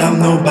thinking I'm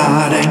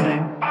nobody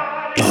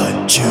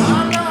but you.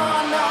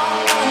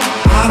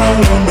 I don't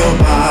want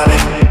nobody,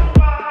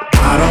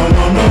 I don't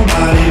want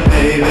nobody,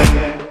 baby,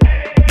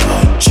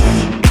 but you.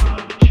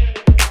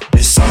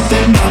 There's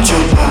something about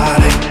your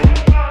body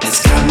that's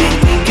got me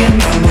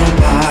thinking I'm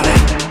nobody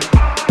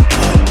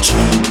but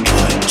you,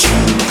 but you,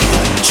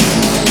 but you.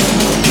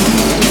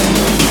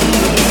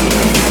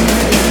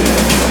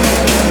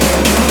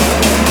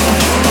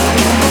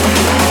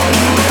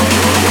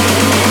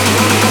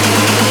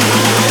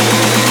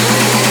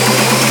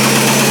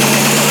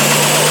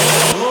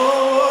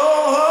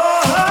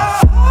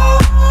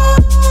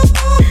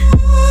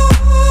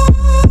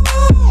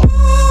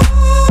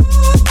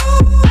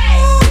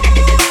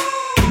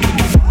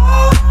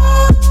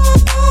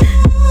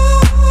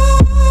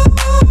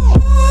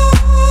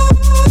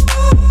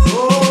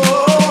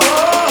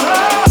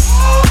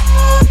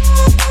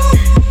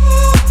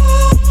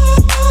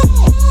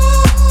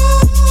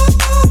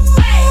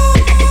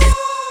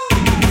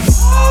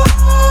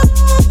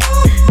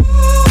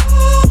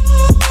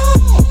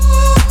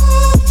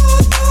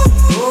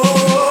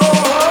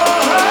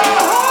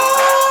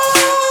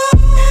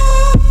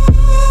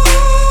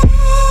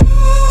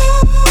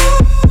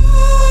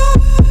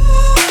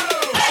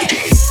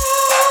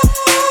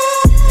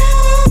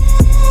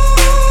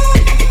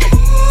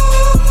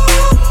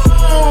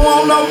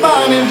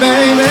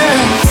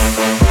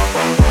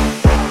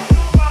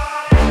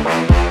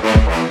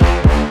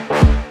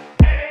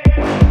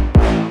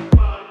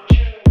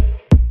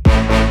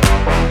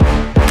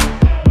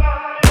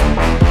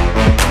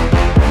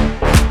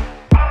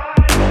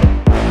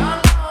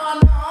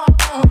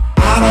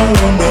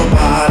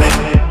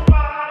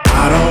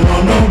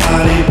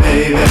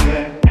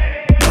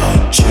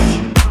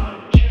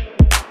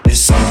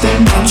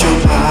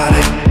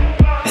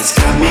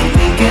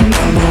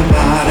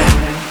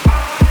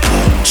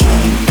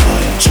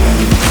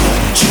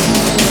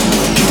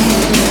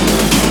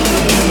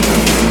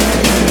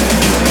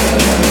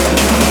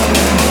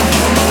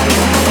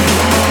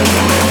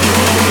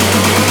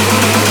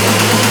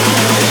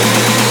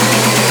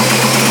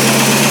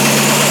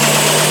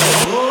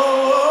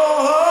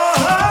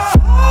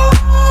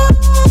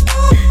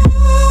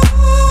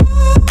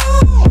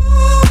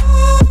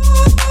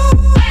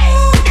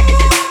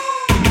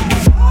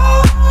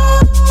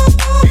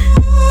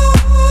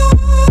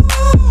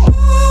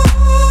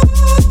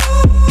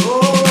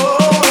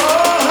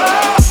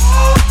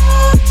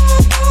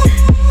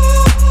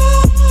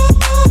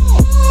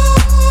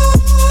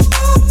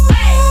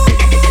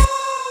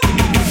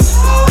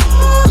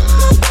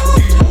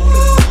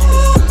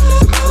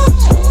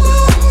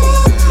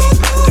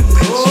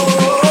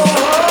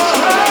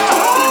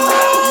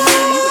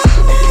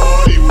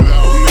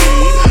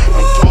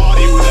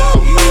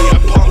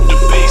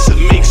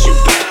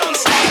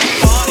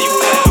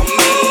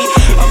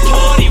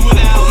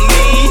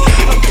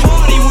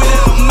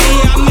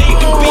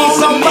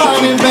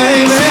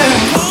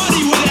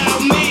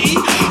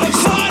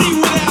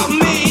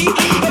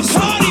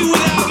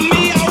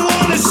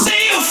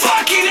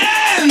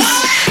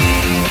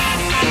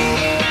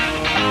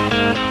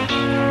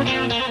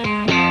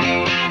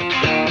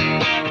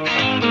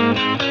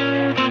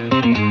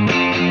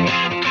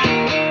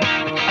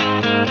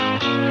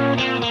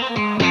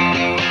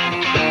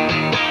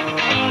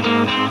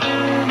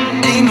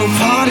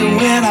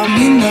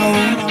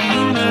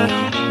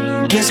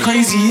 Gets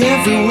crazy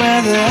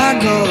everywhere that I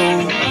go.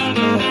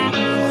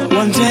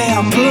 One day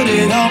I'll put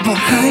it all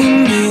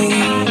behind me,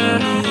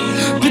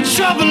 but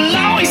trouble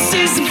always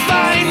seems to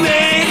find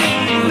me.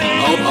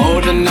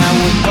 Oh, tonight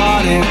we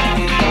party.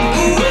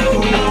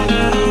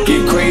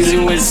 Get crazy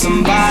with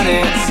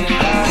somebody.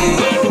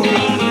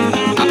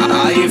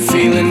 Are you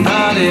feeling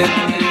naughty?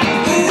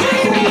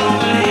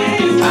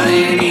 I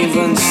ain't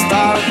even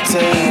started.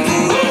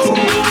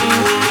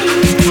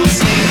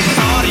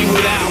 Party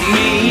without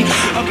me,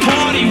 a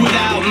party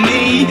without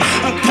me,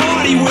 a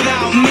party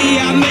without me.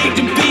 I make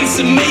the beats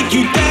and make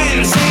you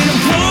dance. Ain't a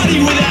party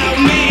without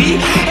me,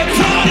 a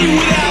party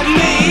without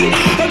me,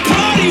 a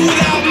party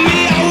without me.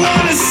 I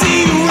wanna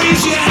see you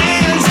raise your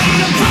hands.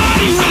 Ain't a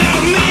party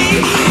without me,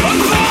 a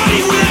party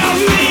without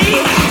me,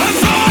 a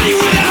party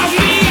without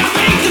me. I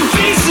make the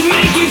beats and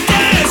make you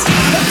dance.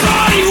 A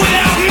party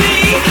without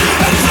me,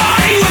 a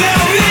party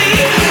without me,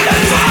 a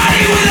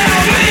party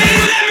without me.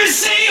 Let me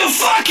see your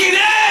fucking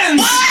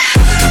hands.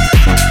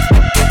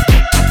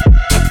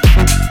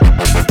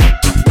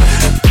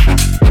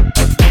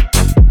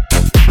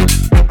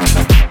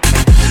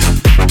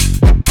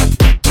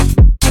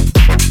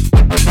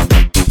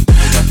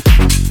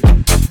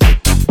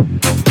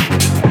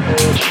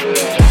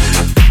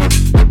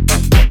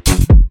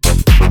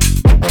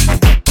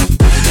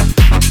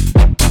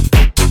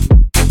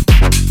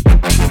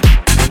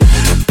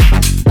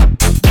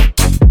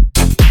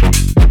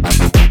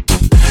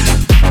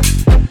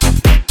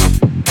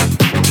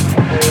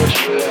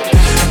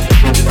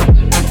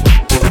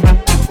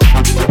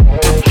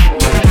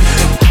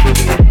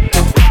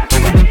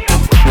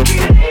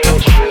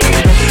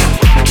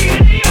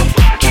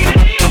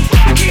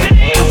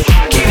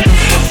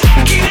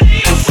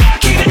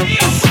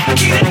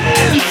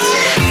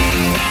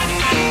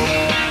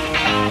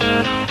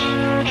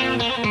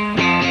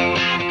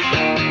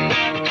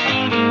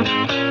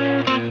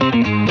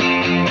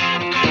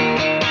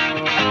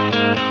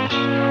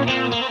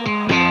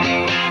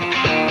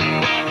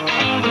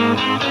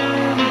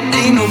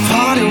 Ain't no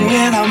party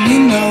without me,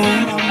 no.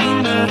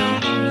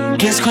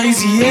 Gets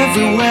crazy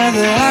everywhere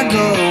that I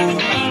go.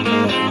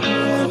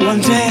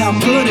 One day I'll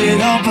put it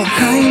all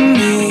behind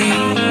me,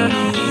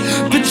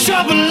 but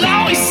trouble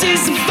always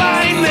seems to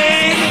find me.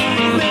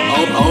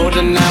 Oh,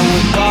 tonight we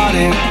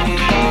party.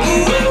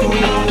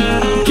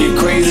 Get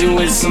crazy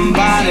with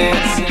somebody.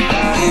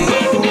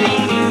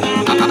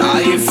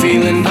 Are you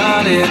feeling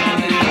naughty?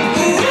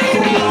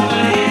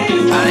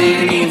 I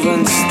ain't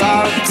even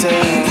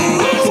started.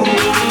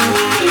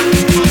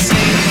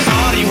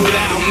 Party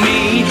without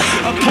me,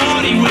 a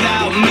party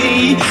without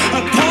me,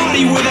 a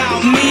party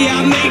without me.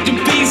 I make the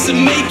beats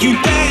and make you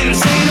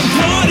dance. Ain't a